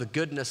of the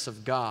goodness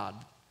of God,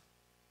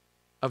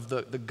 of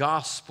the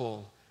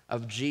gospel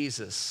of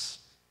Jesus.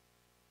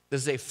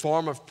 This is a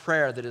form of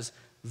prayer that is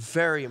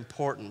very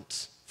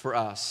important for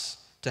us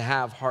to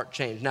have heart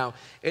change. Now,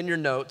 in your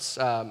notes,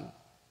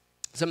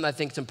 something I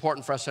think is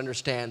important for us to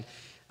understand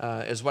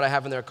is what I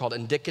have in there called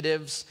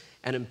indicatives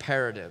and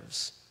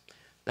imperatives.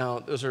 Now,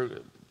 those are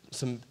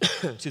some,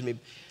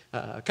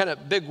 kind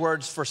of big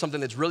words for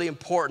something that's really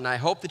important. I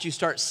hope that you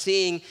start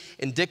seeing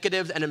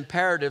indicatives and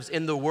imperatives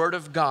in the Word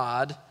of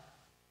God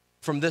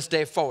from this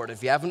day forward.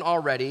 If you haven't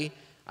already,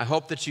 I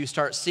hope that you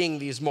start seeing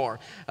these more.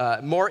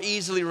 More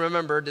easily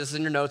remembered, this is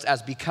in your notes,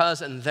 as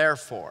because and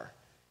therefore.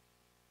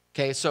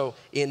 Okay, so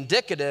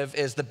indicative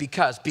is the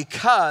because.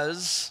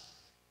 Because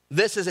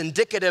this is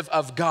indicative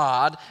of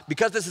God,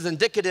 because this is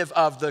indicative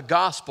of the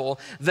gospel,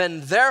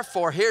 then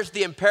therefore, here's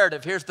the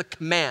imperative, here's the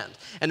command.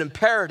 An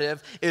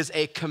imperative is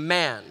a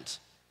command.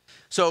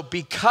 So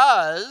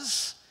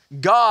because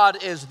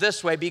God is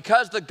this way,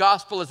 because the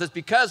gospel is this,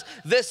 because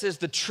this is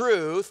the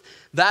truth,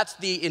 that's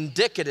the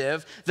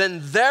indicative, then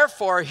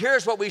therefore,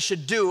 here's what we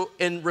should do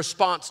in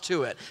response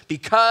to it.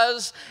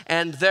 Because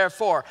and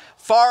therefore.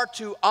 Far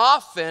too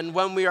often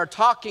when we are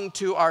talking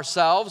to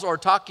ourselves or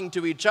talking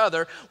to each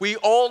other, we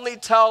only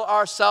tell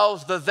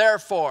ourselves the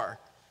therefore.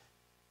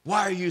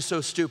 Why are you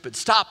so stupid?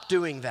 Stop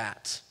doing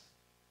that.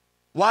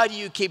 Why do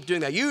you keep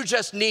doing that? You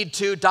just need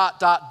to ...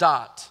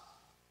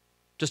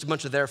 Just a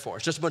bunch of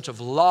therefores, just a bunch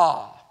of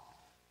law.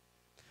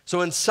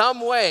 So in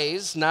some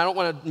ways, and I don't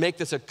want to make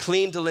this a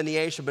clean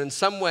delineation, but in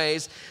some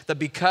ways, the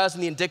because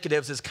and the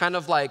indicatives is kind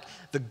of like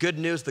the good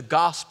news, the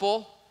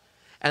gospel,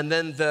 and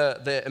then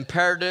the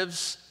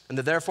imperatives and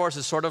the therefores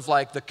is sort of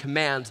like the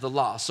commands, the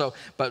law. So,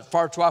 but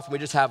far too often we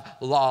just have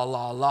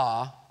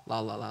law.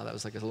 That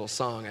was like a little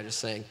song I just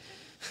sang.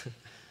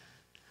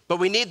 But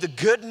we need the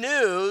good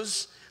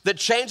news that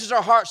changes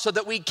our hearts so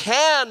that we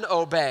can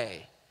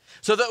obey,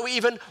 so that we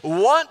even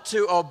want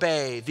to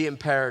obey the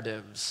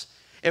imperatives.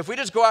 If we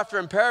just go after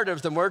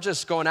imperatives, then we're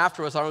just going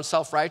after with our own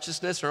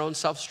self-righteousness, our own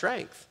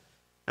self-strength,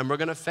 and we're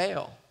going to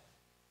fail.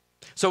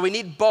 So we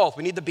need both.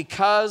 We need the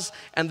because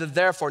and the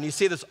therefore. And you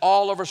see this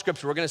all over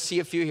Scripture. We're going to see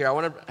a few here. I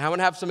want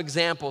to have some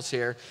examples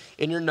here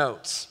in your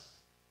notes.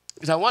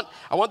 Because I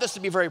want this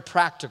to be very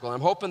practical. I'm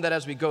hoping that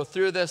as we go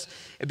through this,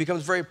 it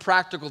becomes very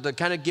practical to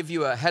kind of give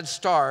you a head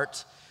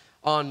start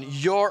on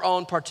your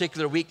own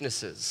particular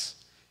weaknesses.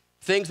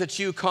 Things that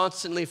you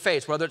constantly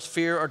face, whether it's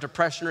fear or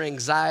depression or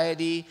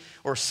anxiety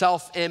or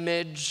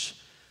self-image,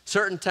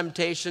 certain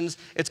temptations.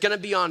 It's going to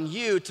be on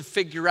you to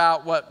figure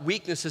out what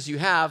weaknesses you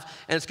have,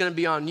 and it's going to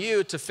be on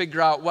you to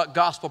figure out what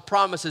gospel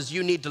promises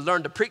you need to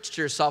learn to preach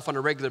to yourself on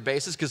a regular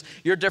basis, because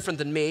you're different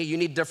than me. You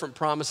need different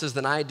promises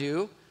than I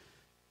do.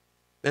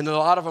 And a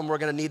lot of them we're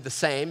going to need the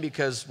same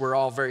because we're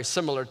all very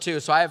similar too.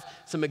 So I have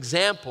some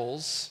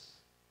examples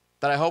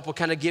that I hope will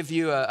kind of give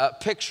you a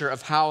picture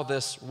of how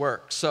this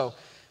works. So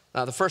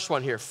the first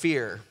one here,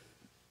 fear.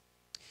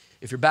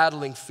 If you're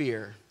battling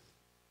fear,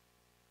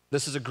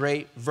 this is a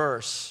great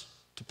verse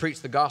to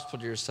preach the gospel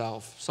to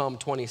yourself. Psalm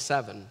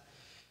 27.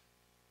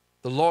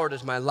 The Lord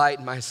is my light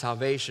and my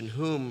salvation.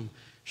 Whom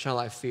shall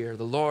I fear?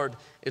 The Lord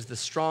is the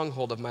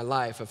stronghold of my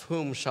life. Of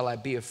whom shall I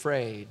be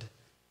afraid?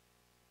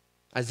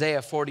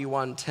 Isaiah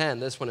 41:10.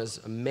 This one is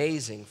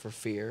amazing for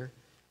fear.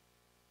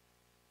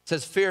 It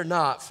says, fear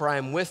not, for I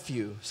am with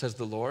you, says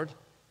the Lord.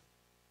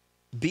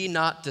 Be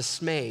not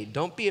dismayed.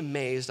 Don't be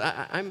amazed.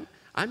 I'm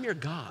your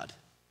God.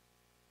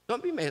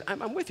 Don't be amazed.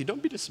 I'm with you.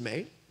 Don't be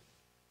dismayed.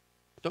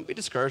 Don't be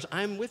discouraged.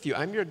 I'm with you.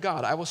 I'm your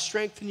God. I will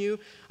strengthen you.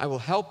 I will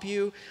help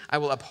you. I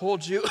will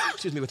uphold you,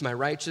 with my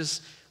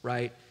righteous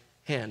right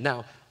hand.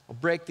 Now, I'll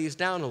break these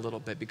down a little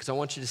bit because I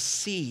want you to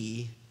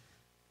see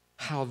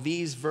how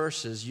these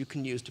verses you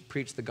can use to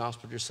preach the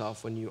gospel to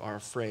yourself when you are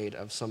afraid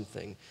of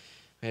something.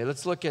 Okay,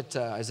 let's look at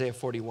Isaiah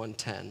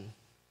 41:10.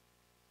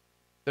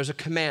 There's a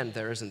command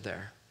there, isn't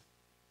there?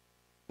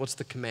 What's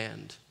the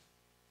command?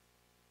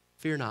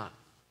 Fear not.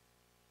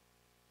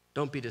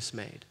 Don't be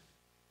dismayed.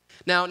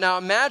 Now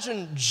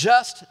imagine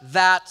just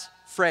that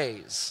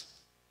phrase,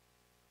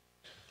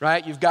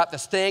 right? You've got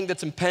this thing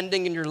that's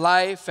impending in your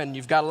life and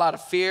you've got a lot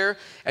of fear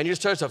and you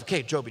just tell yourself,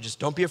 okay, Joby, just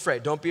don't be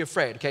afraid. Don't be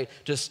afraid, okay?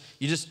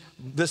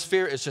 This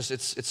fear is just,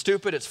 it's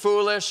stupid, it's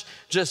foolish.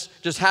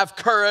 Just have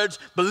courage.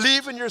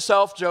 Believe in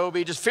yourself,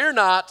 Joby. Just fear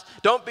not.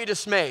 Don't be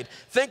dismayed.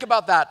 Think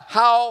about that.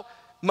 How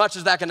much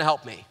is that going to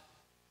help me?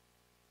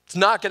 It's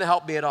not going to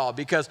help me at all,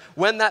 because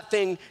when that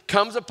thing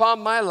comes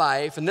upon my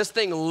life and this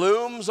thing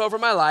looms over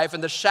my life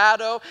and the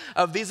shadow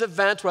of these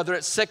events, whether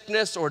it's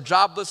sickness or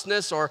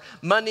joblessness or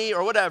money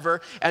or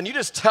whatever, and you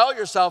just tell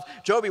yourself,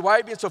 Joby, why are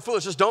you being so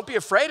foolish? Just don't be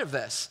afraid of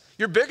this.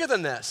 You're bigger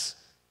than this.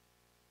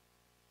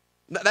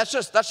 That's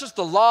just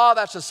the law.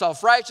 That's just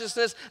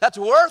self-righteousness. That's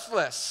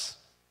worthless.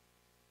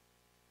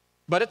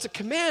 But it's a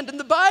command in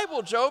the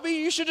Bible, Joby.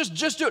 You should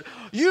just do it.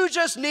 You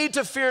just need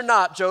to fear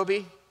not,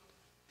 Joby.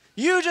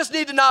 You just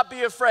need to not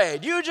be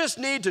afraid. You just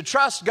need to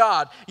trust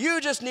God.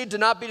 You just need to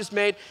not be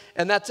dismayed,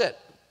 and that's it.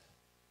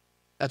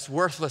 That's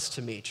worthless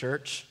to me,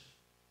 church,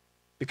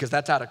 because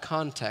that's out of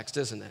context,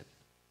 isn't it?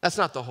 That's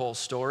not the whole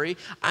story.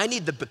 I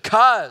need the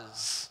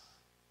because.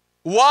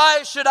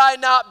 Why should I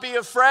not be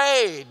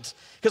afraid?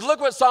 Because look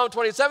what Psalm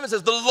 27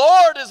 says. The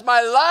Lord is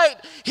my light.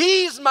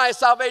 He's my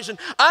salvation.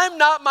 I'm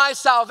not my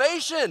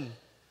salvation.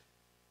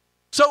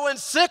 So when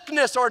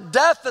sickness or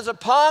death is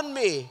upon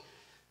me,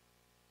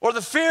 or the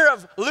fear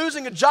of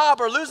losing a job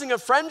or losing a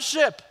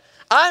friendship,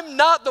 I'm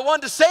not the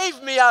one to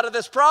save me out of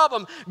this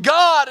problem.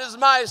 God is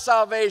my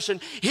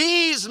salvation.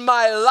 He's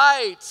my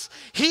light.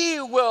 He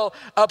will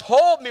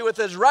uphold me with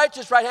his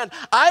righteous right hand.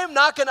 I am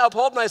not going to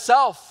uphold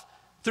myself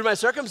through my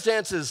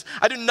circumstances.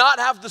 I do not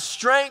have the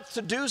strength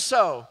to do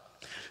so.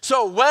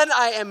 So when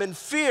I am in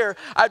fear,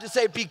 I have to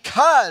say,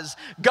 because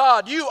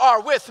God, you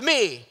are with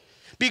me.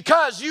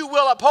 Because you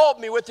will uphold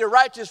me with your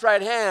righteous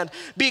right hand,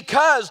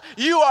 because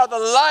you are the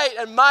light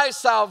and my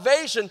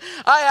salvation,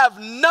 I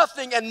have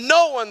nothing and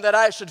no one that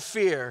I should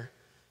fear.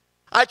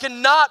 I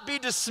cannot be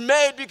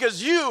dismayed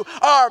because you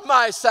are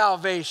my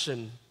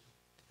salvation.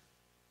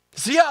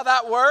 See how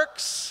that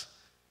works?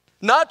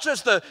 Not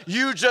just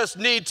you just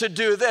need to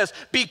do this.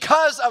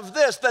 Because of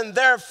this, then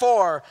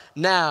therefore,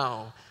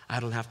 now I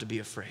don't have to be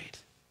afraid.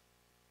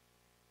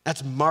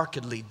 That's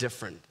markedly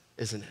different,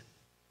 isn't it?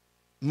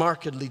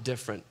 Markedly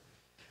different.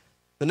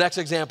 The next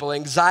example,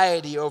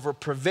 anxiety over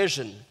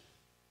provision.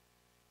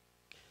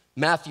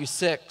 Matthew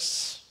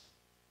 6,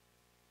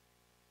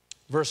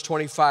 verse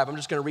 25. I'm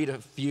just going to read a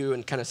few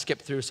and kind of skip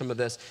through some of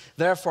this.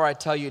 Therefore, I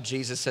tell you,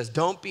 Jesus says,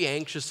 don't be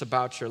anxious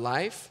about your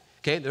life.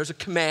 Okay, there's a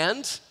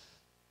command.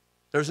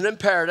 There's an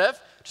imperative.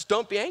 Just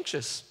don't be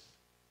anxious.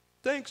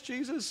 Thanks,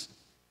 Jesus.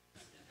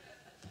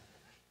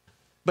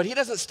 But he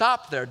doesn't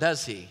stop there,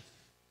 does he?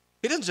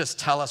 He doesn't just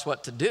tell us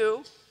what to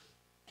do.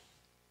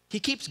 He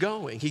keeps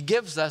going. He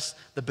gives us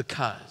the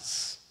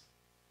because.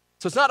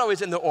 So it's not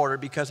always in the order,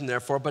 because and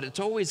therefore, but it's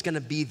always going to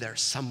be there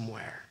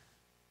somewhere.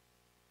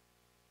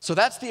 So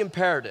that's the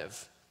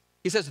imperative.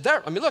 He says,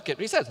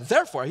 he says,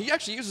 therefore. He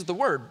actually uses the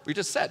word we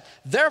just said.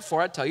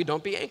 Therefore, I tell you,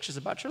 don't be anxious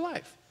about your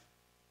life.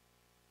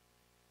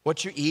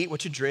 What you eat,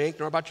 what you drink,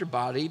 nor about your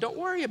body, don't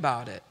worry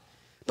about it.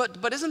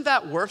 But isn't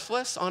that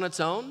worthless on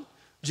its own?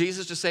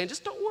 Jesus just saying,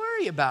 just don't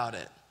worry about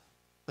it.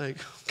 Like,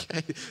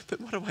 okay,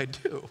 but what do I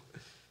do?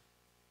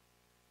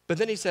 But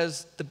then he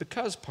says, the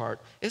because part,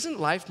 isn't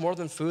life more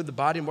than food, the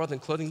body more than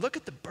clothing? Look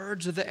at the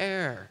birds of the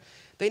air.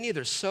 They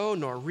neither sow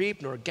nor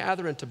reap nor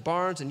gather into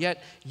barns, and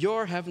yet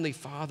your heavenly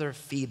Father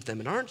feeds them.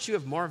 And aren't you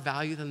of more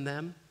value than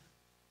them?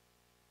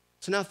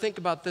 So now think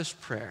about this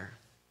prayer.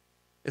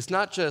 It's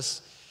not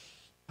just,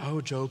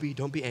 oh, Joby,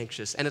 don't be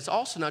anxious. And it's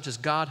also not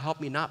just, God, help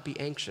me not be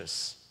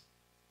anxious.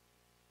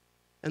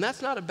 And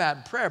that's not a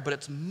bad prayer, but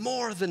it's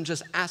more than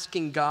just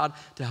asking God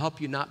to help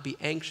you not be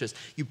anxious.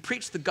 You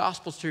preach the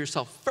gospel to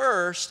yourself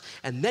first,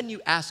 and then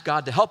you ask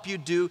God to help you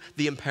do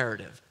the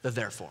imperative, the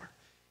therefore.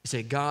 You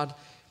say, God,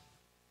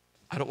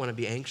 I don't want to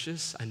be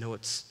anxious. I know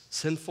it's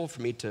sinful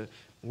for me to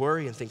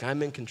worry and think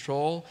I'm in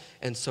control.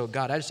 And so,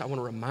 God, I want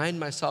to remind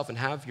myself and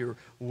have your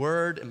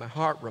word in my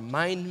heart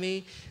remind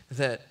me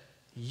that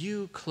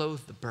you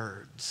clothe the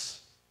birds.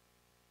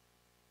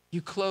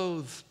 You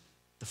clothe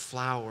the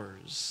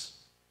flowers.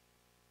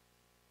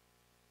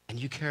 And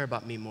you care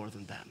about me more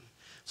than them.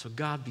 So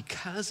God,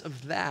 because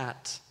of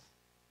that,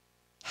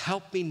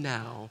 help me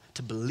now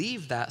to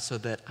believe that so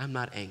that I'm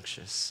not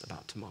anxious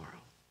about tomorrow.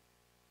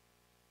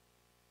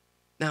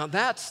 Now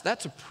that's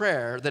a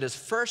prayer that is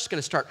first going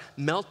to start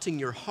melting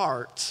your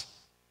heart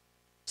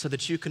so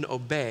that you can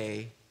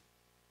obey,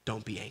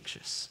 don't be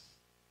anxious.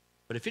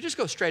 But if you just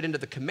go straight into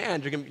the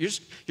command,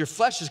 your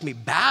flesh is going to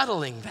be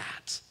battling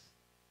that.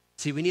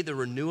 See, we need the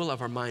renewal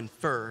of our mind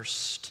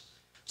first,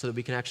 so that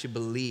we can actually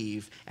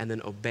believe and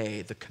then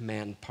obey the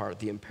command part,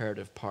 the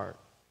imperative part.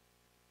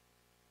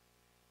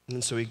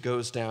 And so he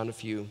goes down,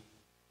 if you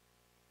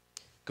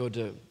go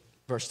to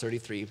verse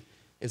 33,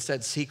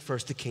 instead seek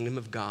first the kingdom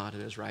of God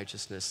and his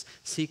righteousness.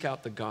 Seek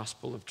out the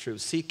gospel of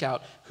truth. Seek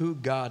out who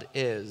God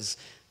is,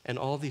 and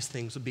all these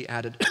things will be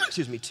added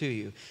to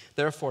you.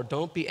 Therefore,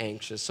 don't be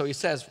anxious. So he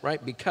says,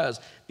 right,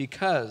 because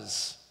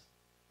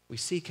we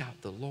seek out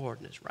the Lord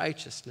and his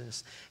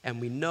righteousness, and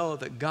we know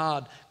that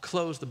God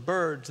clothes the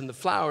birds and the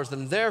flowers,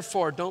 then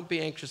therefore don't be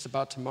anxious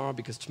about tomorrow,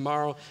 because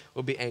tomorrow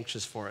will be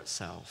anxious for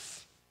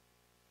itself.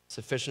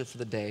 Sufficient for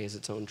the day is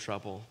its own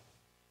trouble.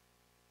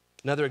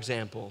 Another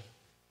example,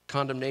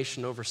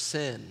 condemnation over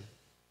sin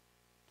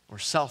or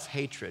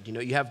self-hatred. You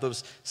know, you have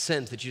those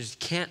sins that you just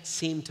can't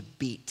seem to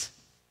beat.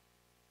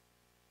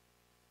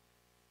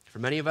 For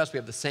many of us, we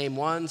have the same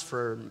ones.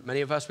 For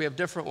many of us, we have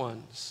different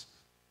ones.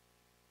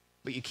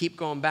 But you keep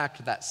going back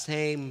to that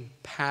same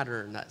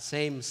pattern, that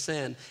same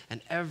sin,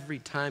 and every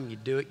time you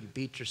do it, you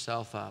beat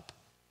yourself up.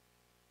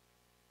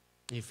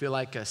 You feel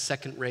like a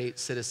second-rate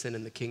citizen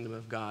in the kingdom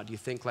of God. You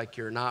think like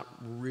you're not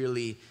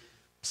really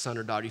son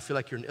or daughter. You feel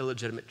like you're an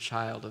illegitimate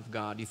child of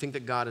God. You think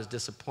that God is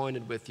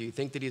disappointed with you. You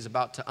think that he's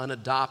about to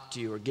unadopt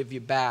you or give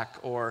you back,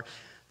 or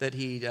that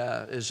he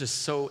is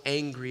just so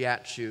angry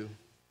at you.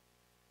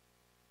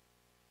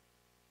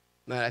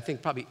 I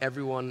think probably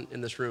everyone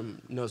in this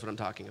room knows what I'm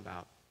talking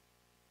about.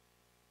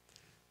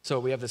 So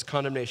we have this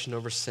condemnation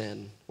over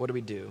sin. What do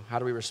we do? How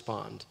do we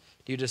respond?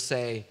 Do you just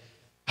say,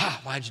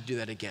 why'd you do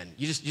that again?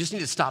 You just need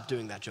to stop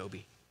doing that, Joby.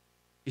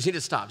 You just need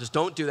to stop. Just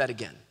don't do that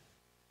again.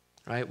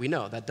 Right? We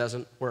know that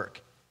doesn't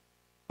work.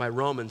 By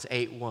Romans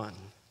 8:1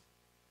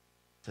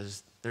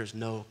 says there's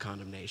no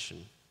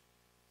condemnation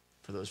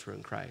for those who are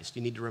in Christ.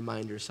 You need to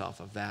remind yourself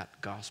of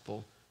that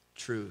gospel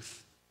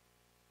truth.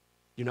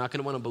 You're not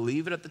going to want to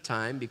believe it at the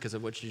time because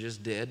of what you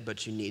just did,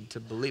 but you need to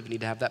believe. You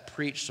need to have that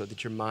preached so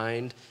that your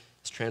mind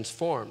is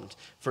transformed.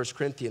 1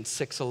 Corinthians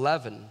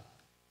 6:11.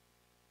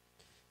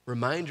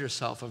 Remind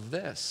yourself of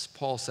this,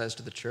 Paul says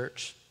to the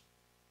church.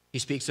 He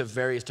speaks of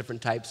various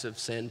different types of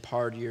sin: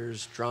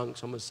 partiers,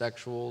 drunks,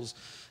 homosexuals,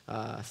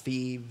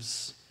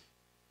 thieves.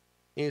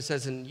 And he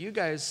says, and you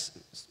guys,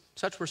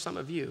 such were some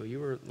of you. You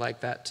were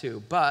like that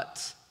too.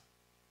 But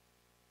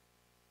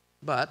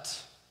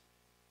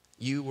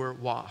you were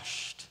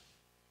washed.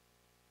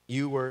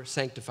 You were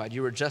sanctified.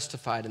 You were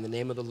justified in the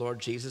name of the Lord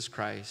Jesus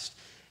Christ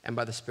and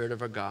by the Spirit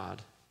of our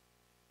God.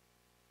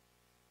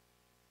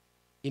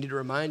 You need to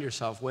remind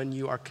yourself when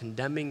you are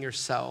condemning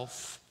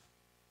yourself,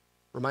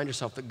 remind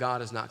yourself that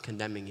God is not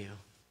condemning you.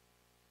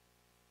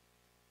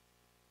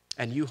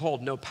 And you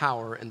hold no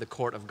power in the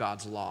court of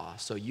God's law.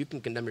 So you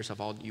can condemn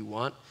yourself all you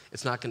want.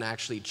 It's not going to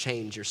actually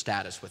change your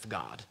status with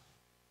God.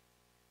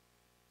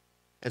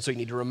 And so you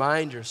need to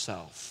remind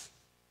yourself,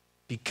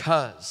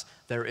 because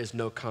there is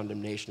no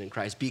condemnation in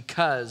Christ,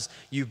 because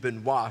you've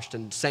been washed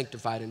and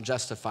sanctified and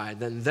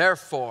justified, then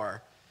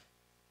therefore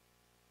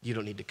you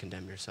don't need to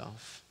condemn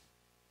yourself.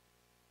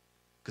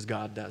 Because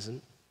God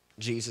doesn't.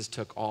 Jesus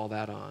took all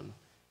that on.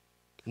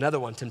 Another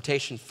one,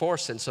 temptation for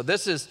sin. So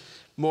this is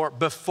more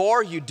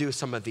before you do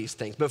some of these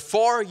things,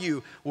 before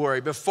you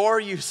worry, before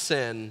you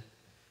sin.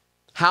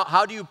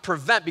 How do you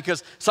prevent?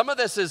 Because some of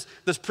this is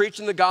this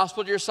preaching the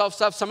gospel to yourself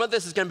stuff. Some of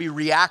this is going to be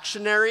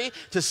reactionary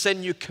to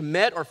sin you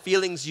commit or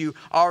feelings you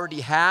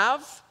already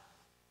have.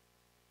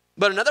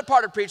 But another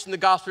part of preaching the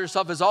gospel to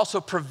yourself is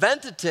also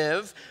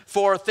preventative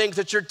for things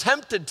that you're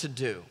tempted to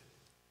do.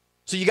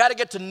 So you got to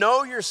get to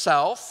know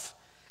yourself.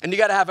 And you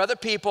got to have other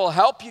people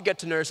help you get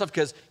to know yourself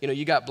because,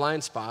 you got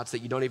blind spots that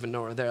you don't even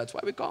know are there. That's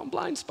why we call them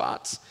blind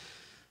spots.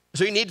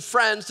 So you need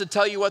friends to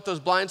tell you what those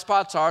blind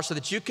spots are so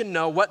that you can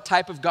know what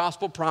type of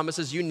gospel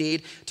promises you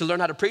need to learn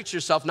how to preach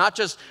yourself, not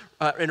just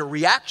in a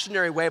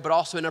reactionary way, but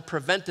also in a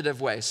preventative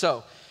way.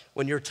 So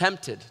when you're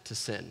tempted to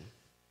sin,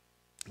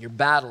 you're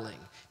battling,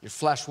 your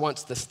flesh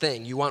wants this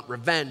thing, you want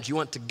revenge, you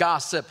want to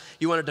gossip,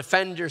 you want to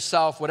defend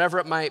yourself, whatever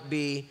it might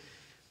be.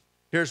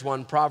 Here's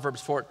one,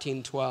 Proverbs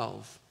 14:12.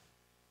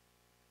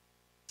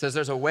 It says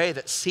there's a way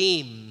that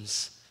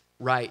seems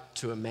right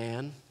to a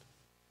man,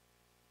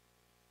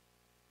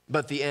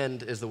 but the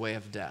end is the way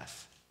of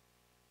death.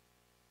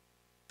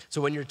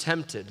 So when you're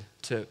tempted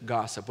to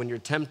gossip, when you're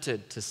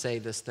tempted to say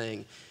this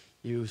thing,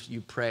 you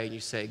pray and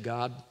you say,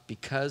 God,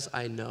 because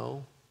I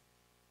know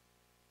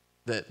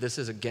that this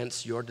is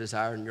against your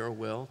desire and your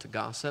will to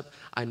gossip,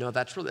 I know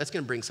that's going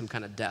to bring some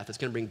kind of death. It's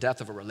going to bring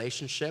death of a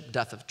relationship,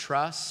 death of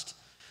trust,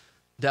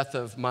 death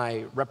of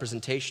my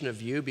representation of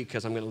you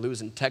because I'm going to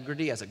lose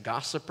integrity as a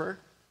gossiper.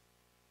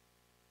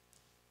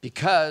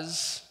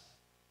 Because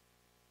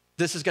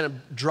this is going to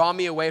draw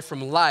me away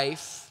from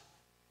life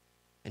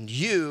and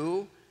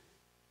you,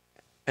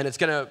 and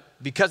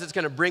because it's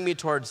going to bring me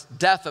towards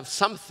death of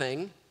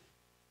something,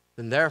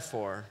 then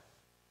therefore,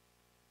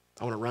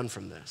 I want to run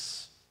from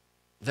this.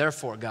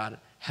 Therefore, God,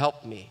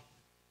 help me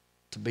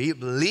to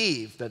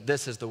believe that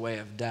this is the way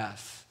of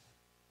death.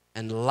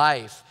 And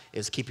life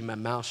is keeping my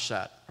mouth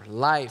shut, or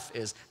life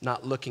is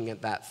not looking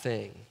at that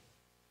thing.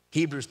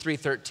 Hebrews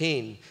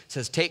 3:13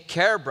 says, take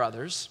care,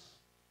 brothers.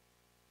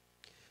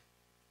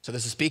 So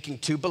this is speaking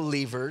to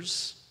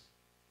believers.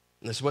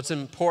 And this is what's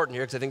important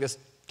here, because I think this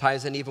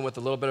ties in even with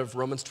a little bit of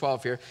Romans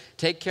 12 here.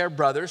 Take care,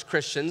 brothers,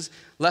 Christians,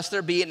 lest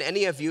there be in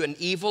any of you an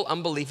evil,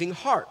 unbelieving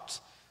heart.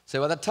 So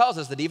what that tells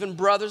us that even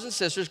brothers and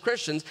sisters,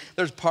 Christians,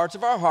 there's parts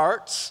of our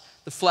hearts,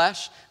 the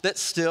flesh, that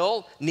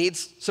still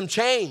needs some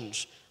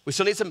change. We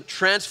still need some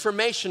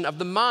transformation of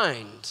the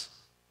mind.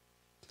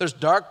 There's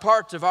dark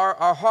parts of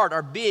our heart,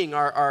 our being,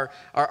 our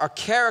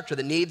character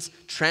that needs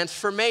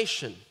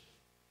transformation.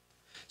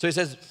 So he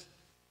says,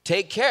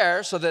 take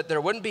care so that there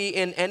wouldn't be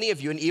in any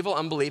of you an evil,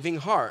 unbelieving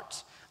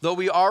heart. Though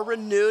we are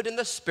renewed in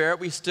the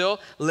spirit, we still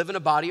live in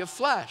a body of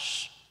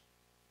flesh.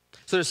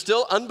 So there's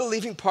still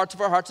unbelieving parts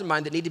of our hearts and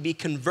mind that need to be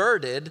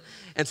converted,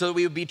 and so that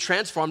we would be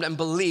transformed and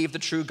believe the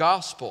true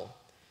gospel.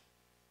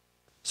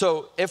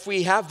 So if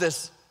we have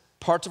this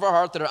parts of our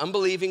heart that are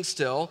unbelieving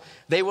still,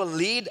 they will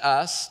lead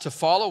us to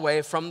fall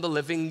away from the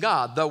living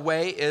God. The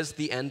way is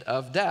the end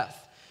of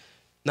death.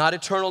 Not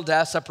eternal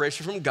death,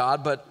 separation from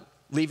God, but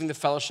leaving the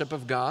fellowship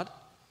of God.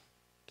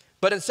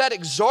 But instead,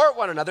 exhort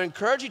one another,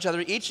 encourage each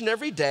other each and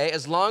every day,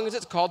 as long as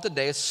it's called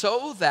today,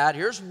 so that,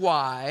 here's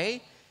why,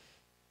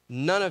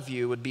 none of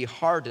you would be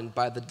hardened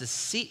by the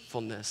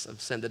deceitfulness of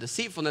sin. The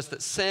deceitfulness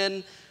that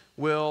sin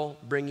will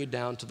bring you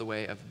down to the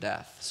way of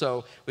death.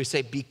 So we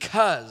say,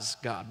 because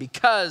God,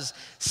 because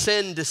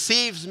sin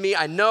deceives me,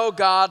 I know,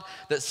 God,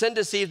 that sin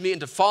deceives me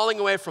into falling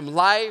away from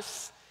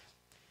life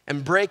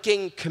and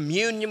breaking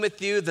communion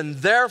with you, then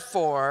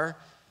therefore,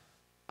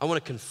 I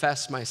want to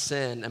confess my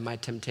sin and my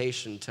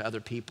temptation to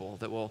other people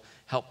that will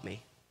help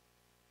me.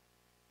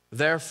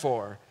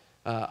 Therefore,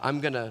 I'm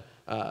going to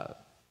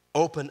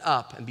open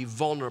up and be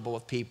vulnerable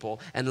with people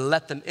and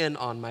let them in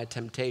on my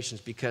temptations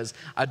because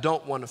I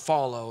don't want to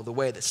follow the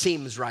way that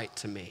seems right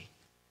to me.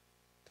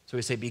 So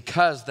we say,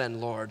 because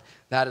then, Lord,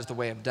 that is the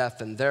way of death,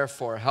 and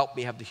therefore help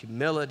me have the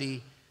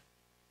humility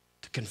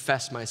to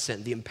confess my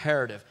sin. The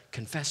imperative,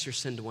 confess your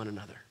sin to one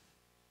another.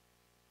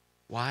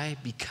 Why?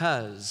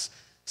 Because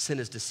sin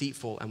is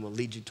deceitful and will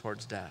lead you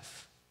towards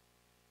death.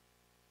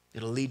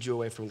 It'll lead you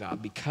away from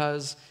God.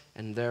 Because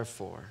and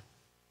therefore.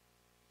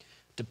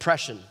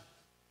 Depression.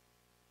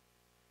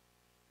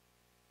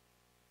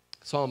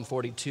 Psalm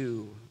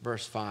 42,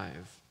 verse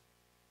 5.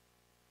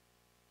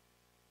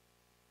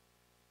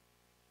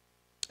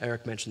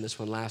 Eric mentioned this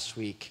one last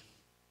week.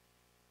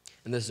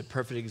 And this is a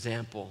perfect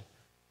example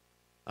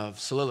of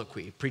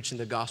soliloquy, preaching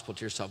the gospel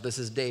to yourself. This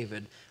is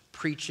David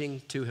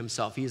preaching to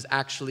himself. He is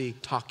actually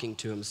talking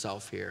to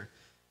himself here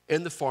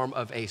in the form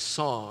of a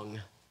song,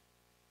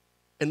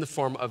 in the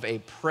form of a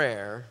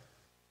prayer.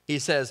 He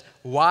says,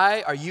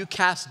 why are you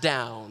cast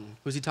down?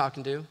 Who's he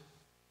talking to?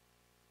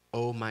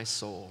 Oh, my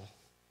soul.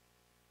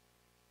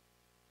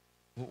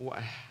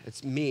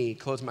 It's me,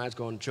 close my eyes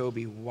going,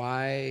 Joby,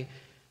 why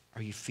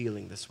are you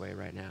feeling this way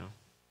right now?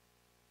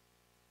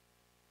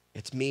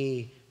 It's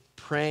me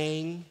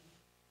praying,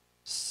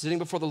 sitting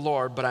before the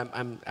Lord, but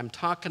I'm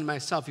talking to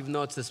myself, even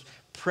though it's this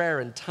prayer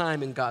and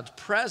time in God's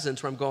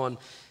presence where I'm going,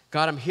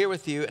 God, I'm here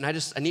with you, and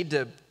I need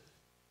to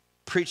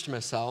preach to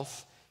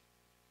myself.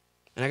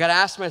 And I got to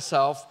ask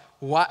myself,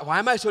 why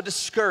am I so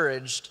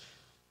discouraged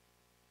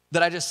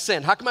that I just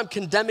sinned? How come I'm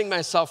condemning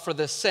myself for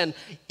this sin,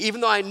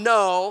 even though I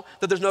know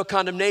that there's no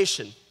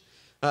condemnation?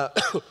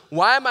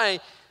 Why am I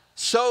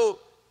so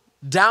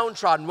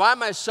downtrodden? Why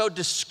am I so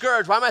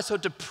discouraged? Why am I so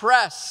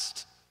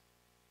depressed?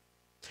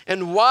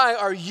 And why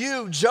are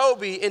you,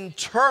 Joby, in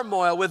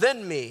turmoil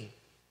within me?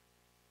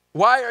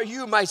 Why are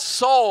you, my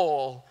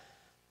soul,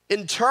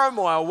 in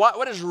turmoil?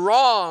 What is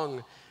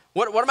wrong?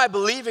 What am I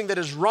believing that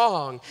is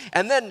wrong?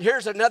 And then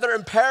here's another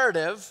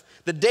imperative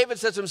that David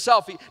says to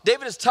himself.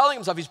 David is telling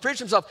himself, he's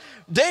preaching himself,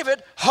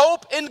 David,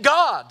 hope in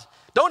God.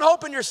 Don't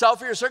hope in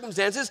yourself or your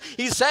circumstances.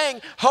 He's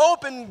saying,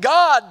 hope in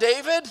God,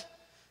 David.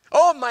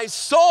 Oh, my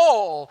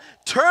soul,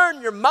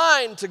 turn your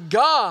mind to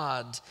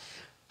God.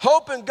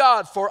 Hope in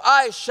God, for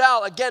I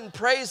shall again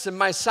praise him,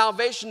 my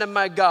salvation and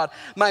my God.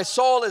 My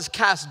soul is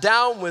cast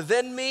down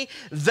within me.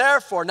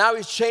 Therefore, now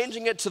he's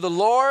changing it to the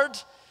Lord.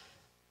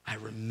 I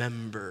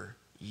remember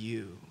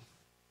you.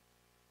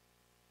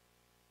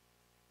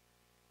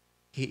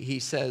 He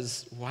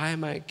says, why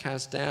am I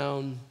cast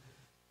down?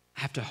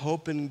 I have to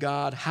hope in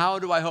God. How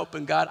do I hope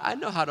in God? I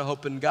know how to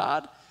hope in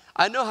God.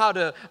 I know how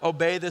to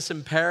obey this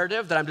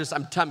imperative that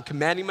I'm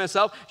commanding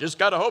myself, just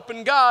got to hope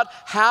in God.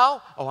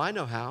 How? Oh, I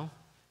know how.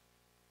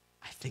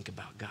 I think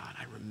about God.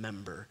 I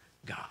remember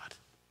God.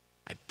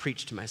 I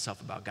preach to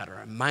myself about God, or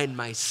I remind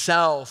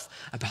myself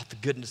about the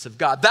goodness of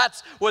God.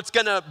 That's what's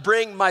going to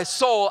bring my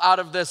soul out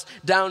of this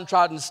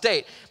downtrodden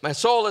state. My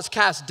soul is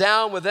cast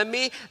down within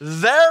me.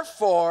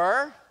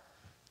 Therefore,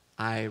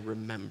 I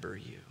remember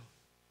you.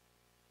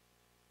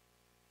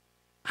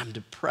 I'm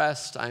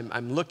depressed.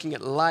 I'm looking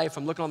at life.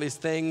 I'm looking at all these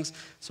things.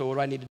 So what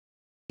do I need to do?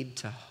 I need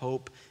to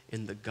hope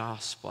in the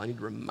gospel. I need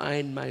to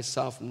remind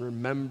myself and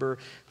remember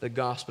the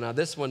gospel. Now,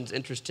 this one's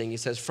interesting. He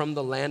says, from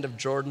the land of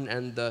Jordan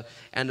and the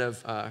end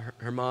of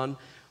Hermon.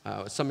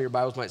 Some of your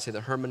Bibles might say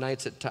the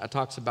Hermonites. It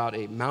talks about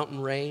a mountain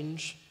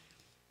range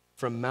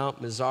from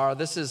Mount Mizar.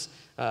 This is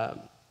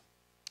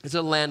it's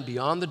a land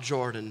beyond the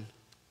Jordan,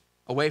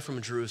 away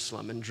from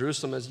Jerusalem. And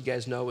Jerusalem, as you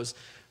guys know, was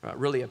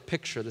really a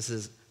picture. This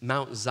is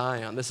Mount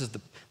Zion. This is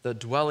the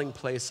dwelling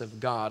place of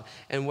God.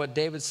 And what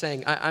David's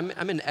saying,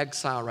 I'm in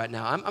exile right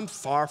now. I'm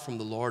far from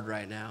the Lord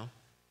right now.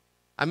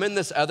 I'm in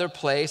this other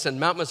place, and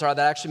Mount Mizar,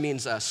 that actually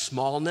means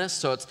smallness.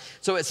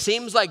 So it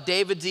seems like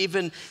David's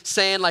even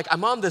saying, like,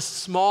 I'm on this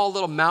small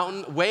little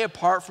mountain, way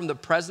apart from the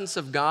presence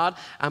of God.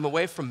 I'm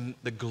away from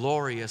the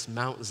glorious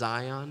Mount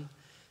Zion,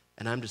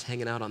 and I'm just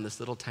hanging out on this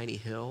little tiny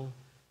hill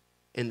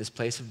in this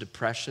place of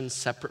depression,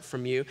 separate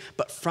from you.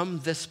 But from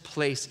this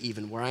place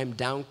even, where I'm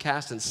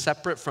downcast and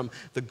separate from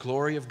the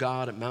glory of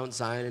God at Mount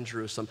Zion in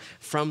Jerusalem,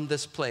 from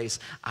this place,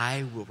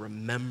 I will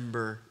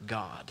remember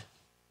God.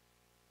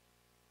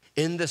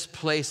 In this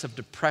place of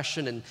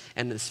depression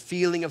and this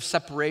feeling of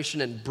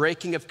separation and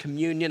breaking of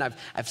communion,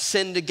 I've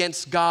sinned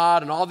against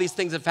God, and all these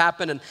things have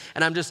happened, and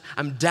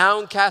I'm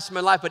downcast in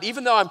my life. But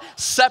even though I'm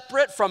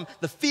separate from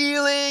the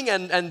feeling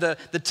and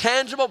the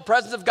tangible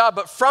presence of God,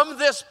 but from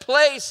this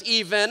place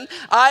even,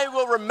 I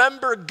will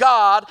remember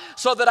God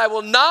so that I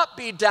will not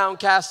be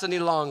downcast any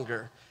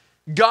longer.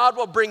 God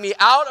will bring me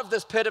out of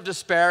this pit of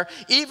despair,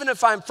 even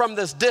if I'm from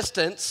this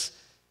distance,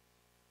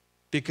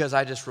 because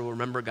I just will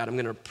remember God. I'm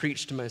going to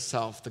preach to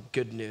myself the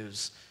good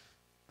news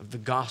of the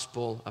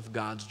gospel of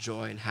God's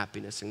joy and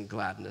happiness and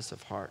gladness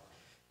of heart.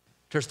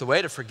 Church, the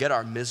way to forget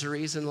our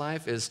miseries in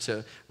life is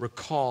to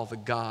recall the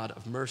God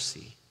of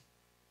mercy,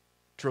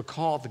 to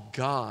recall the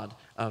God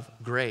of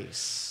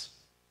grace.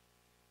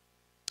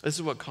 This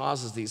is what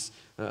causes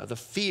the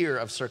fear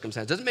of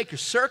circumstance. It doesn't make your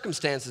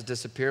circumstances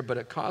disappear, but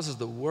it causes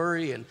the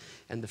worry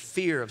and the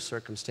fear of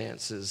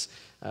circumstances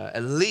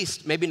at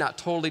least, maybe not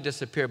totally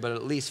disappear, but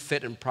at least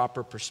fit in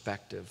proper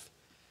perspective.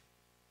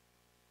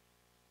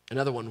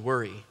 Another one,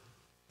 worry.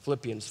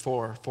 Philippians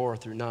 4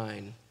 through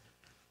 9.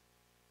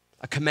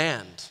 A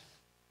command,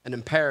 an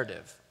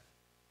imperative.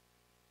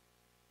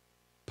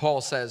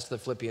 Paul says to the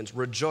Philippians,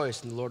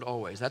 rejoice in the Lord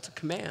always. That's a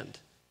command.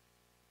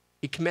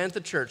 He commands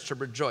the church to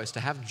rejoice, to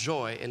have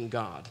joy in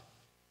God.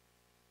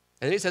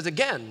 And then he says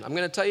again, I'm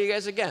going to tell you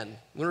guys again,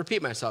 I'm going to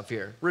repeat myself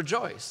here.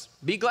 Rejoice,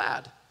 be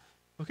glad.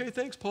 Okay,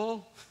 thanks,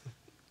 Paul.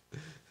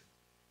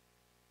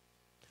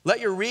 Let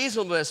your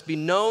reasonableness be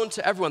known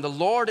to everyone. The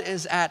Lord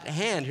is at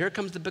hand. Here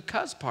comes the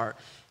because part.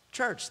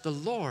 Church, the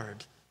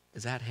Lord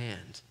is at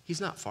hand. He's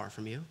not far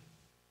from you.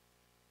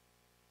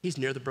 He's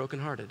near the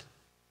brokenhearted.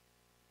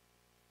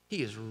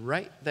 He is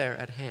right there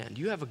at hand.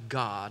 You have a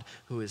God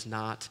who is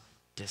not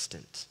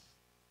distant.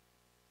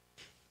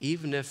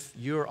 Even if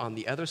you're on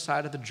the other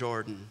side of the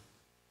Jordan,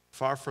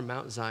 far from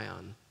Mount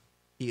Zion,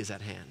 he is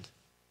at hand.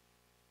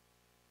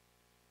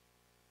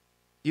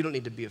 You don't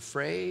need to be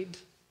afraid.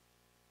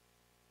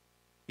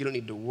 You don't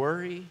need to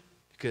worry,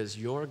 because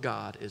your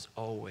God is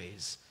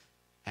always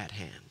at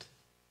hand.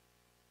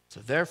 So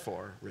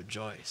therefore,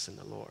 rejoice in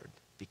the Lord,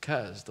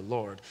 because the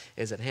Lord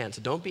is at hand.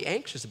 So don't be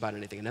anxious about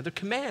anything. Another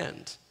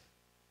command.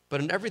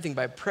 But in everything,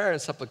 by prayer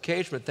and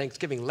supplication with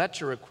thanksgiving, let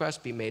your requests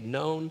be made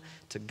known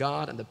to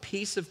God, and the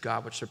peace of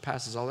God, which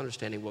surpasses all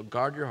understanding, will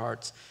guard your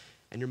hearts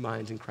and your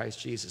minds in Christ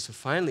Jesus. So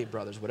finally,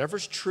 brothers,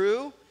 whatever's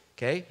true,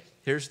 okay,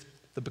 here's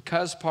the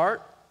because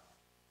part,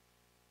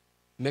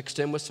 mixed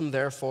in with some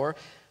therefore.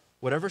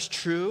 Whatever's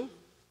true,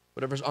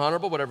 whatever's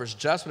honorable, whatever's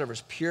just,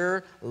 whatever's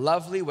pure,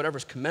 lovely,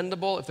 whatever's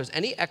commendable, if there's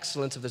any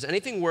excellence, if there's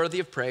anything worthy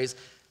of praise,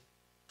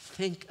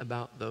 think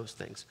about those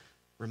things.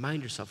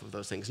 Remind yourself of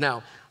those things.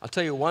 Now, I'll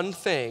tell you one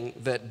thing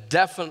that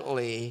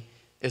definitely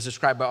is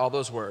described by all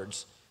those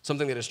words.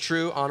 Something that is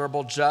true,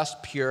 honorable,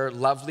 just, pure,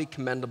 lovely,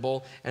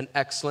 commendable, and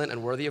excellent,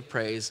 and worthy of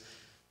praise.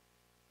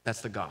 That's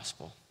the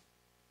gospel.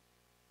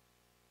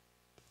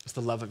 It's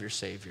the love of your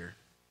Savior.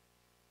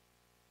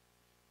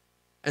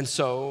 And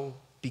so,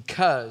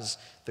 because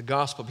the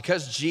gospel,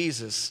 because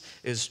Jesus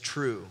is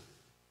true,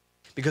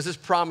 because his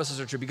promises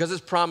are true, because his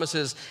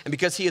promises, and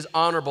because he is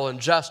honorable and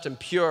just and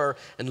pure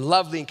and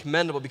lovely and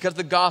commendable, because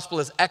the gospel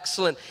is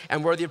excellent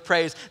and worthy of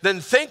praise, then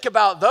think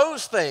about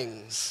those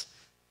things.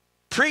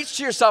 Preach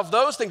to yourself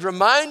those things.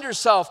 Remind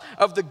yourself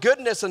of the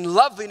goodness and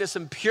loveliness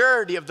and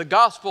purity of the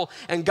gospel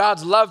and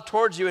God's love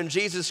towards you in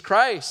Jesus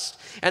Christ.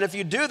 And if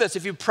you do this,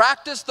 if you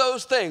practice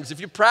those things, if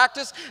you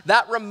practice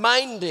that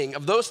reminding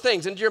of those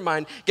things into your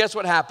mind, guess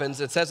what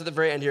happens? It says at the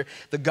very end here,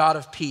 the God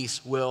of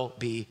peace will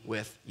be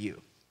with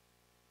you.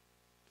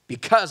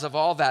 Because of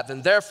all that,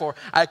 then therefore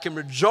I can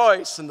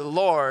rejoice in the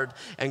Lord,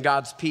 and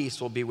God's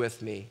peace will be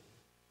with me.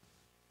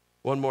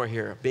 One more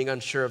here, being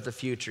unsure of the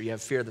future. You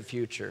have fear of the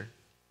future.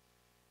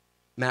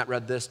 Matt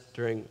read this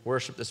during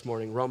worship this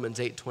morning, Romans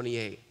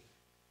 8:28.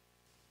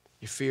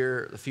 You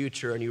fear the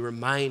future and you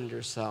remind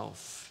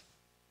yourself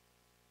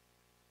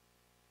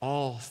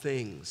all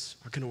things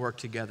are going to work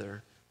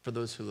together for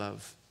those who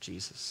love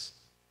Jesus.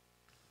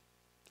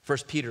 1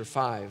 Peter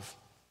 5,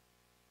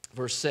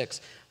 verse 6,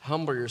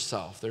 humble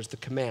yourself. There's the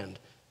command.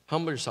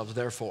 Humble yourselves,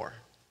 therefore.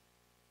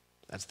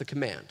 That's the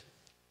command.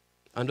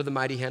 Under the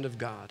mighty hand of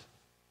God.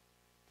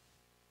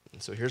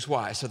 And so here's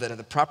why. So that at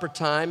the proper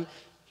time,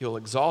 he'll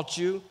exalt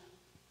you,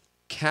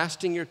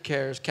 casting your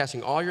cares,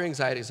 casting all your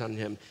anxieties on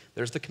him.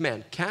 There's the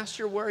command. Cast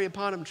your worry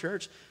upon him,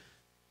 church.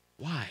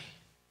 Why?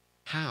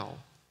 How?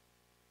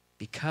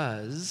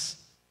 Because,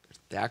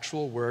 the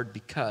actual word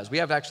because. We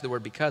have actually the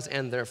word because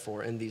and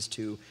therefore in these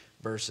two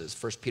verses,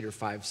 1 Peter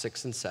 5,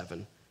 6, and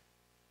 7.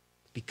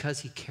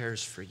 Because he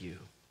cares for you.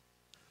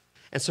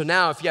 And so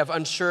now if you have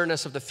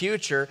unsureness of the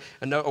future,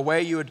 a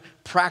way you would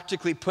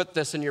practically put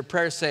this in your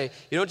prayer, you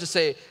don't just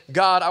say,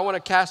 God, I want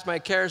to cast my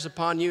cares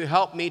upon you.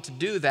 Help me to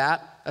do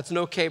that. That's an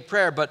okay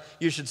prayer, but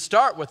you should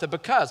start with it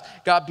because.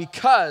 God,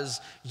 because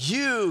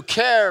you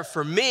care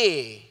for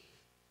me.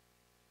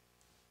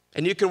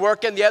 And you can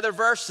work in the other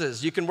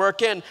verses. You can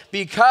work in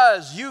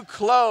because you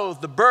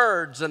clothe the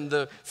birds and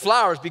the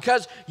flowers.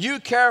 Because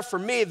you care for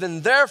me,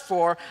 then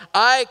therefore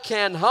I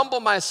can humble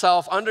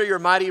myself under your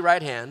mighty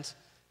right hand.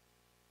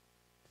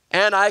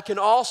 And I can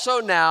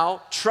also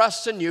now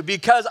trust in you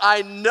because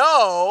I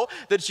know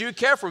that you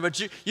care for me.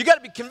 But you got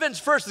to be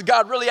convinced first that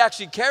God really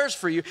actually cares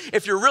for you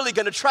if you're really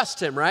going to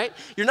trust him, right?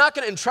 You're not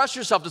going to entrust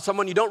yourself to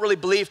someone you don't really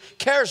believe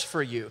cares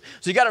for you.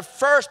 So you got to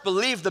first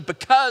believe the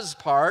because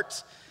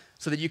part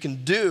so that you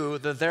can do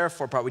the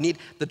therefore part. We need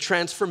the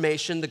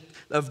transformation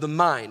of the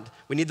mind.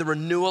 We need the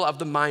renewal of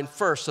the mind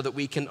first so that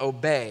we can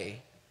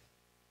obey.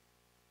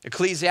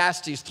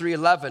 Ecclesiastes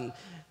 3:11.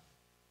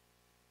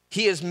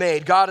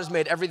 God has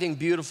made everything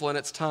beautiful in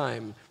its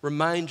time.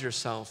 Remind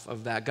yourself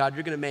of that. God,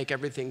 you're going to make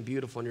everything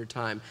beautiful in your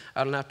time.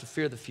 I don't have to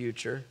fear the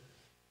future.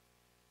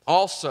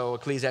 Also,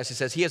 Ecclesiastes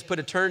says, he has put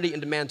eternity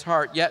into man's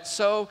heart, yet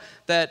so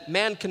that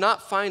man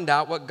cannot find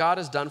out what God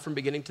has done from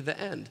beginning to the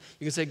end.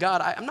 You can say,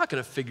 God, I'm not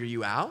going to figure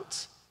you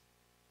out.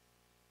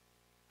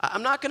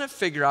 I'm not going to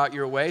figure out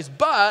your ways,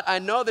 but I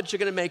know that you're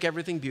going to make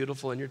everything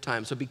beautiful in your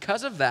time. So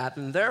because of that,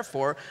 and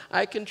therefore,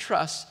 I can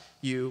trust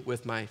you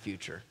with my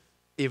future,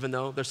 even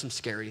though there's some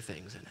scary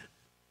things in it.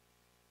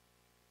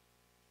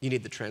 You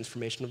need the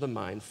transformation of the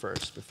mind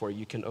first before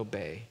you can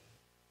obey.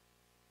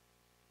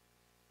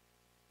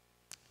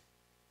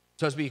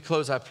 So as we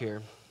close up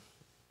here,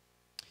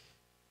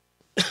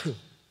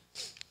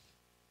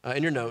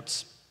 in your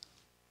notes,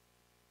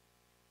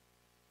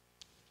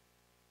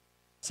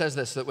 it says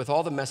this, that with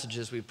all the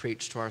messages we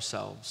preach to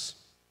ourselves,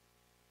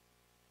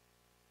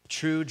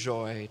 true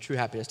joy, true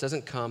happiness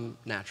doesn't come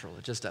natural.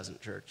 It just doesn't,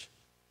 church.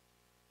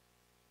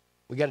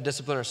 We got to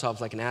discipline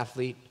ourselves like an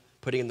athlete,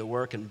 putting in the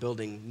work and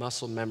building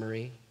muscle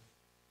memory.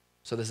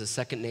 So this is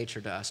second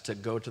nature to us to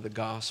go to the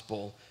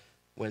gospel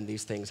when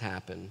these things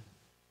happen,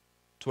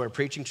 to where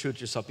preaching truth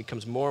to yourself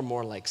becomes more and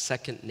more like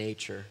second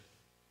nature.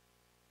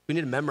 We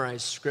need to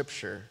memorize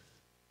scripture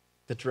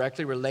that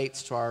directly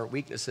relates to our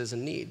weaknesses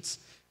and needs.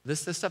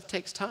 This stuff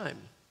takes time.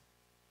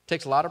 It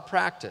takes a lot of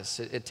practice.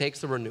 It takes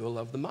the renewal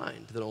of the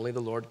mind that only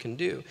the Lord can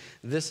do.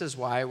 This is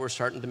why we're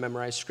starting to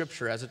memorize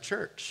scripture as a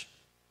church.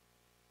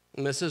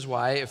 And this is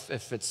why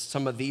if it's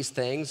some of these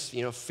things,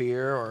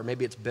 fear, or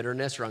maybe it's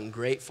bitterness or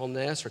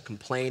ungratefulness or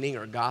complaining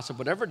or gossip,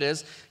 whatever it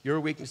is, your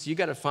weakness, you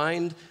got to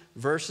find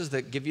verses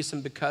that give you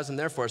some because and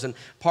therefores. And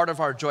part of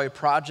our Joy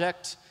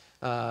project,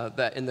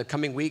 that in the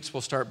coming weeks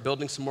we'll start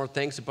building some more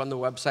things up on the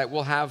website.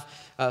 We'll have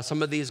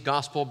some of these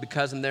gospel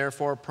because and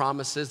therefore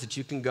promises that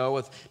you can go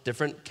with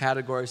different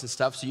categories and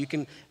stuff, so you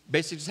can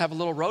basically just have a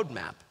little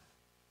roadmap,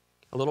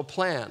 a little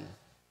plan.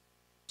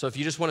 So if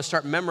you just want to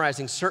start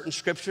memorizing certain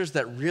scriptures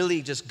that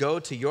really just go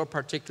to your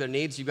particular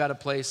needs, you've got a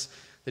place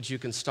that you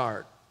can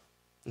start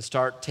and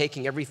start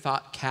taking every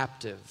thought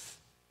captive,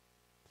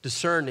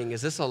 discerning,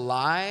 is this a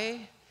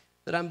lie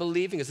that I'm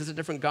believing? Is this a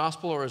different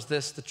gospel, or is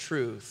this the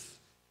truth?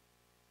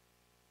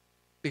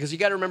 Because you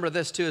got to remember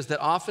this too, is that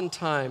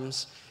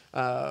oftentimes,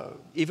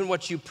 even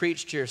what you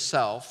preach to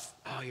yourself,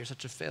 oh, you're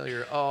such a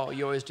failure, oh,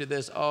 you always do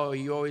this, oh,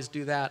 you always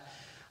do that.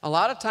 A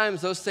lot of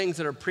times those things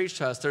that are preached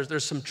to us,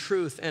 there's some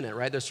truth in it,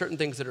 right? There's certain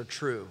things that are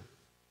true.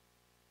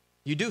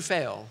 You do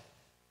fail.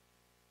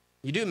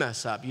 You do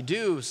mess up. You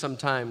do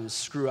sometimes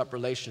screw up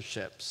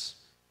relationships.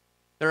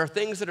 There are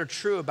things that are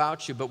true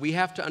about you, but we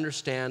have to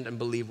understand and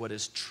believe what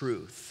is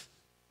truth.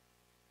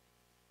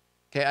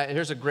 Okay,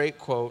 here's a great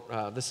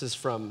quote. This is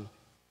from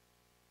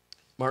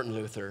Martin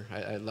Luther.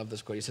 I love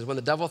this quote. He says, when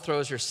the devil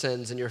throws your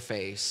sins in your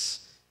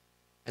face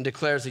and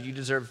declares that you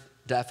deserve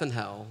death and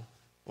hell,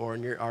 or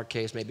in our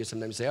case, maybe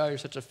sometimes you say, oh, you're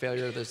such a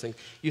failure, those things.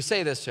 You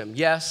say this to him,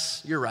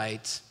 yes, you're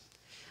right.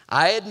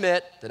 I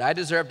admit that I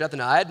deserve death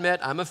and hell. I admit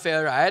I'm a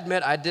failure. I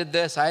admit I did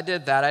this, I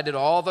did that, I did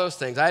all those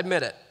things. I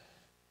admit it.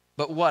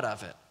 But what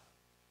of it?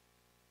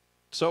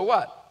 So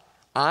what?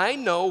 I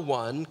know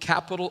one,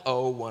 capital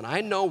O one,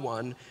 I know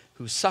one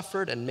who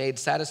suffered and made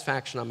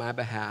satisfaction on my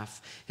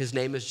behalf. His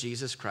name is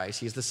Jesus Christ.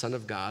 He's the Son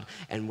of God,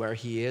 and where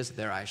he is,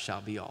 there I shall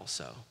be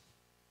also.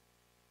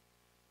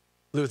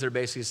 Luther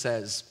basically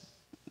says,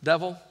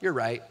 devil, you're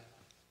right.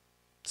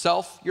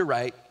 Self, you're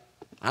right.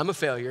 I'm a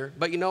failure.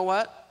 But you know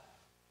what?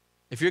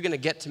 If you're going to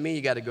get to me,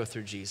 you got to go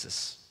through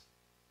Jesus.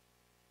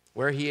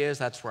 Where he is,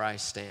 that's where I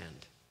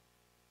stand.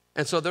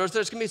 And so there's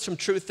going to be some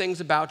true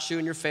things about you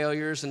and your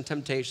failures and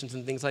temptations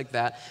and things like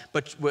that.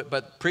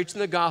 But preaching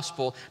the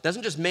gospel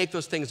doesn't just make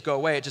those things go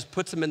away. It just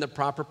puts them in the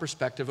proper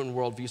perspective and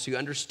worldview so you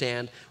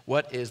understand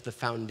what is the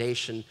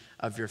foundation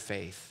of your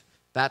faith.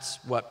 That's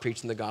what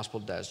preaching the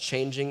gospel does,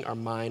 changing our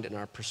mind and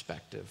our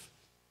perspective.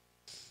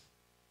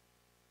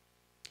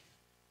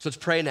 So let's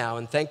pray now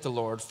and thank the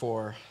Lord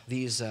for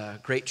these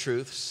great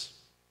truths.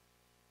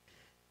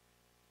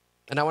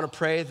 And I want to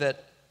pray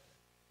that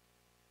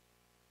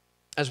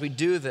as we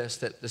do this,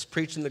 that this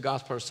preaching the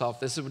gospel ourselves,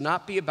 this would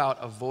not be about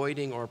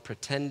avoiding or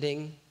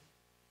pretending.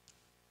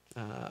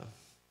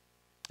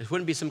 It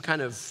wouldn't be some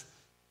kind of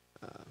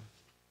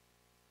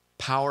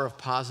power of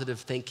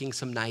positive thinking,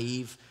 some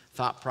naive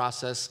thought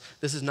process.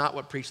 This is not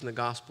what preaching the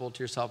gospel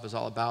to yourself is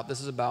all about. This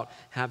is about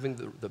having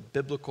the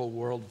biblical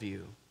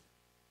worldview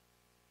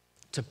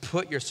to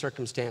put your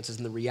circumstances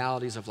and the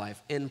realities of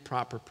life in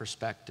proper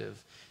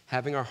perspective,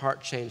 having our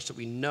heart changed so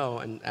we know,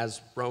 and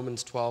as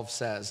Romans 12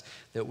 says,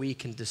 that we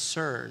can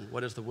discern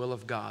what is the will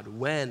of God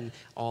when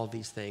all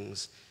these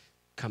things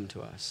come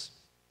to us.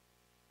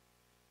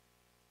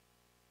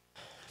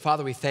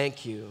 Father, we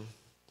thank you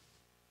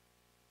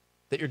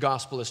that your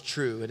gospel is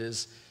true. It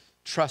is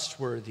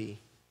trustworthy.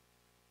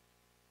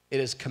 It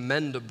is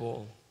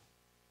commendable.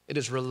 It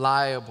is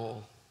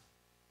reliable.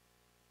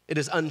 It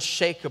is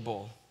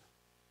unshakable.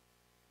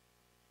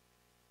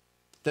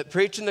 That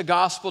preaching the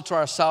gospel to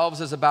ourselves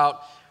is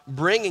about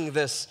bringing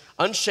this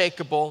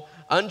unshakable,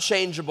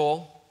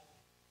 unchangeable,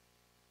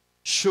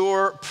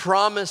 sure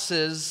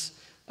promises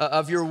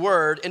of your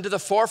word into the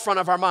forefront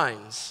of our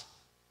minds.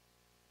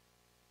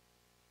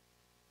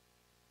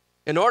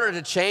 In order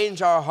to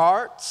change our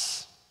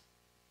hearts,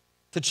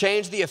 to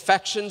change the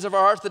affections of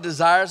our hearts, the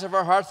desires of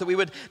our hearts, that we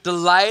would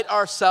delight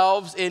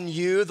ourselves in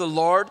you, the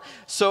Lord,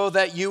 so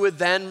that you would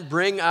then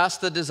bring us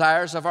the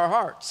desires of our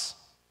hearts.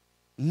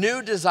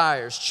 New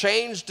desires,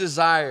 changed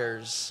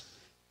desires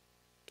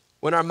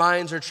when our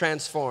minds are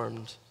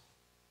transformed,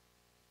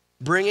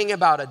 bringing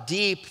about a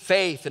deep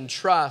faith and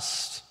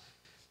trust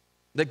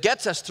that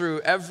gets us through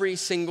every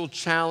single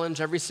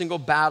challenge, every single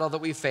battle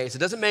that we face. It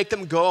doesn't make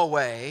them go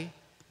away,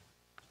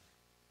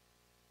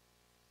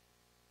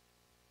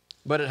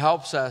 but it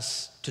helps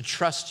us to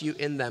trust you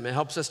in them. It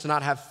helps us to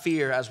not have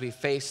fear as we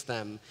face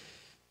them,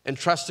 and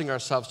trusting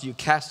ourselves to you,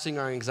 casting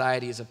our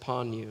anxieties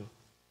upon you.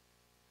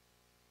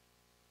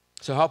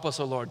 So help us,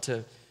 O Lord,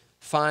 to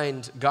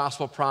find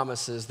gospel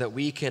promises that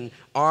we can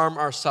arm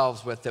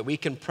ourselves with, that we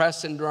can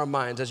press into our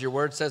minds, as your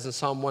word says in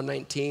Psalm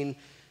 119,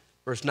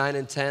 verse 9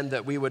 and 10,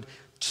 that we would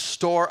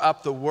store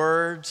up the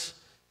words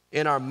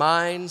in our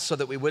minds so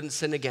that we wouldn't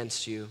sin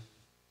against you.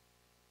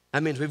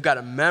 That means we've got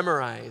to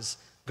memorize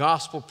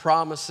gospel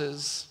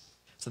promises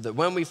so that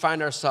when we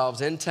find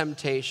ourselves in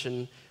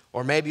temptation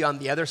or maybe on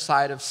the other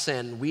side of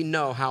sin, we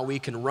know how we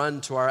can run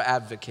to our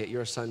advocate,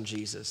 your son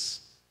Jesus.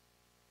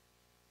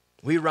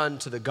 We run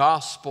to the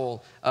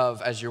gospel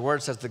of, as your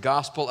word says, the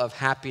gospel of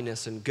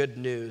happiness and good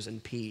news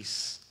and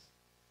peace.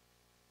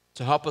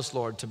 So help us,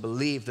 Lord, to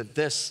believe that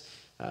this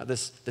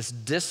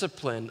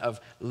discipline of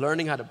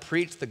learning how to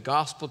preach the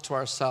gospel to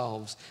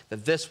ourselves,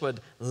 that this would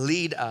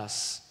lead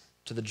us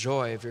to the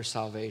joy of your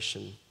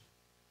salvation,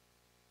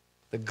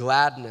 the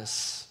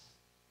gladness,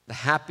 the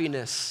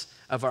happiness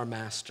of our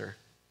master,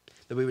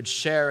 that we would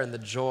share in the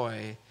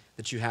joy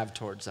that you have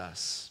towards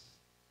us.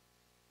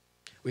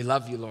 We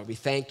love you, Lord. We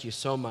thank you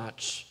so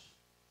much.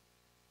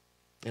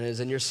 And it is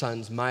in your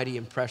Son's mighty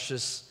and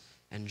precious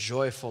and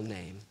joyful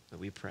name that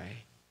we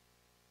pray.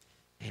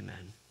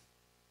 Amen.